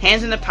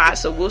in the pot,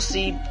 so we'll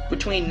see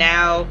between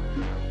now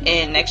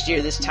and next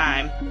year this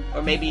time,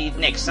 or maybe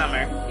next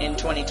summer in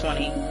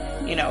 2020,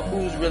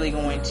 who's really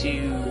going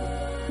to,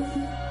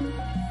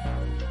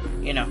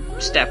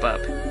 step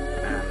up.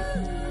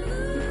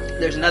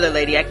 There's another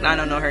lady, I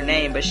don't know her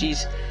name, but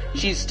she's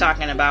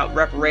talking about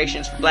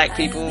reparations for black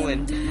people,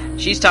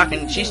 and she's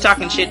talking shit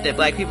that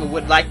black people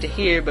would like to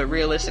hear, but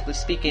realistically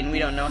speaking, we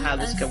don't know how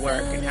this could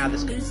work and how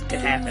this could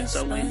happen,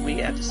 so we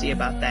have to see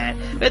about that.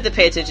 We have to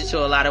pay attention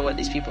to a lot of what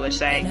these people are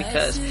saying,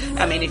 because,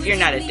 if you're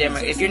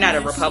not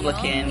a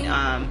Republican,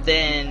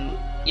 then,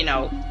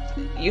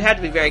 you have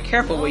to be very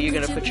careful where you're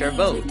going to put your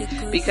vote,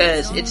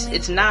 because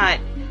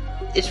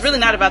it's really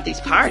not about these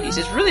parties.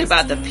 It's really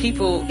about the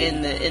people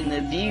in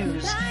the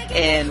views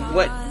and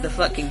what the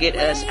fuck can get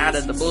us out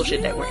of the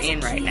bullshit that we're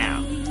in right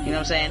now. You know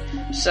what I'm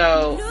saying?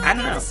 So, I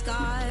don't know.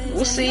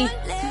 We'll see.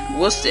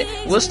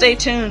 We'll stay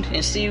tuned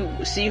and see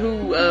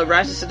who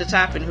rises to the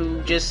top and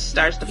who just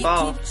starts to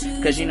fall,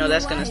 because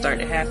that's going to start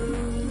to happen.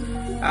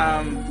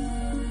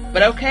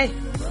 But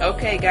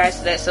okay,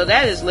 guys. So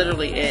that is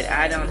literally it.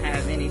 I don't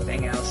have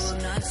anything else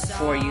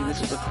for you. This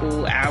was a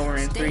cool hour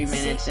and 3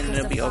 minutes, and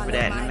it'll be over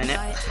that in a minute.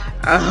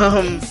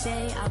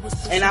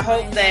 And I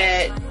hope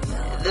that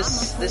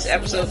this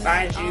episode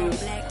finds you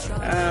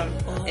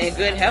in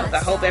good health. I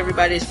hope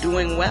everybody's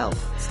doing well.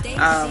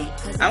 I'm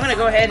going to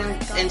go ahead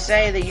and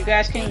say that you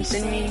guys can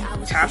send me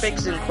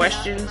topics and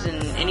questions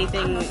and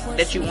anything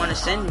that you want to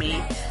send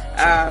me.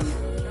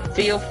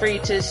 Feel free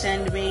to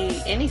send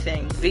me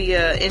anything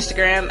via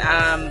Instagram.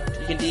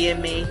 You can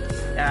DM me.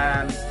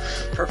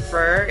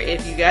 Prefer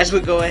if you guys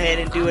would go ahead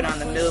and do it on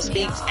the Mill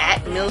Speaks.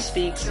 At Mill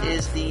Speaks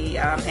is the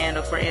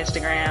handle for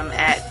Instagram.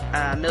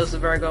 At Mills the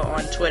Virgo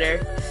on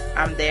Twitter.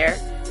 I'm there.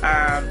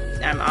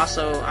 I'm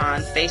also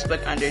on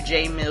Facebook under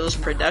J Mills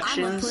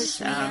Productions,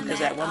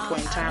 because at one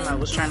point in time I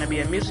was trying to be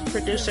a music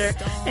producer,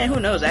 and who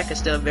knows, that could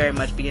still very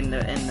much be in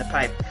the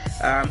pipe.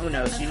 Who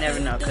knows? You never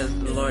know, because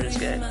the Lord is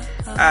good.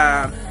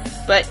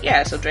 But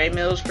yeah, so J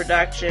Mills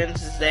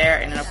Productions is there,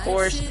 and then of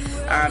course,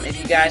 if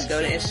you guys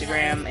go to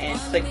Instagram and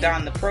clicked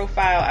on the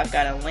profile, I've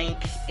got a link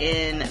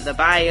in the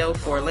bio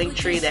for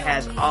Linktree that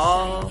has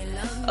all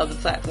of the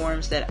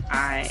platforms that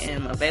I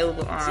am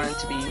available on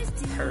to be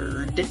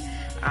heard.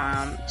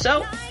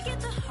 So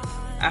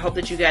I hope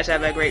that you guys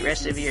have a great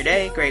rest of your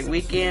day, great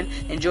weekend.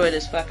 Enjoy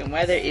this fucking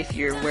weather if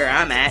you're where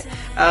I'm at.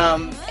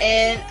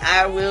 And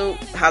I will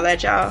holler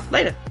at y'all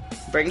later.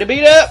 Bring the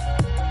beat up.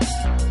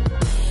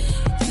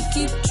 You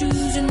keep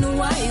choosing the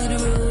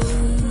wild road.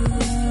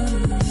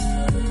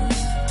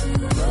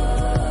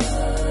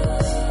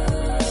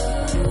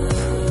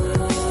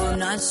 Oh,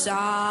 not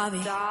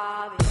sorry.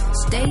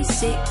 Stay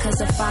sick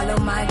cause I follow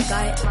my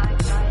gut.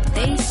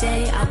 They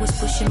say I was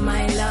pushing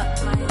my luck.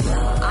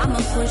 I'ma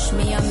push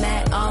me a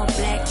matte all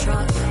black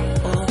truck.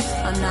 Oh,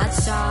 I'm not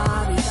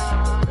sorry.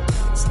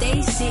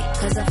 Stay sick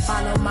cause I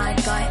follow my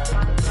gut.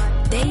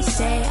 They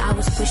say I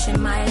was pushing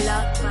my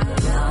luck.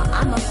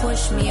 I'ma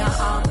push me a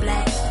all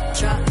black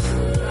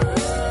truck.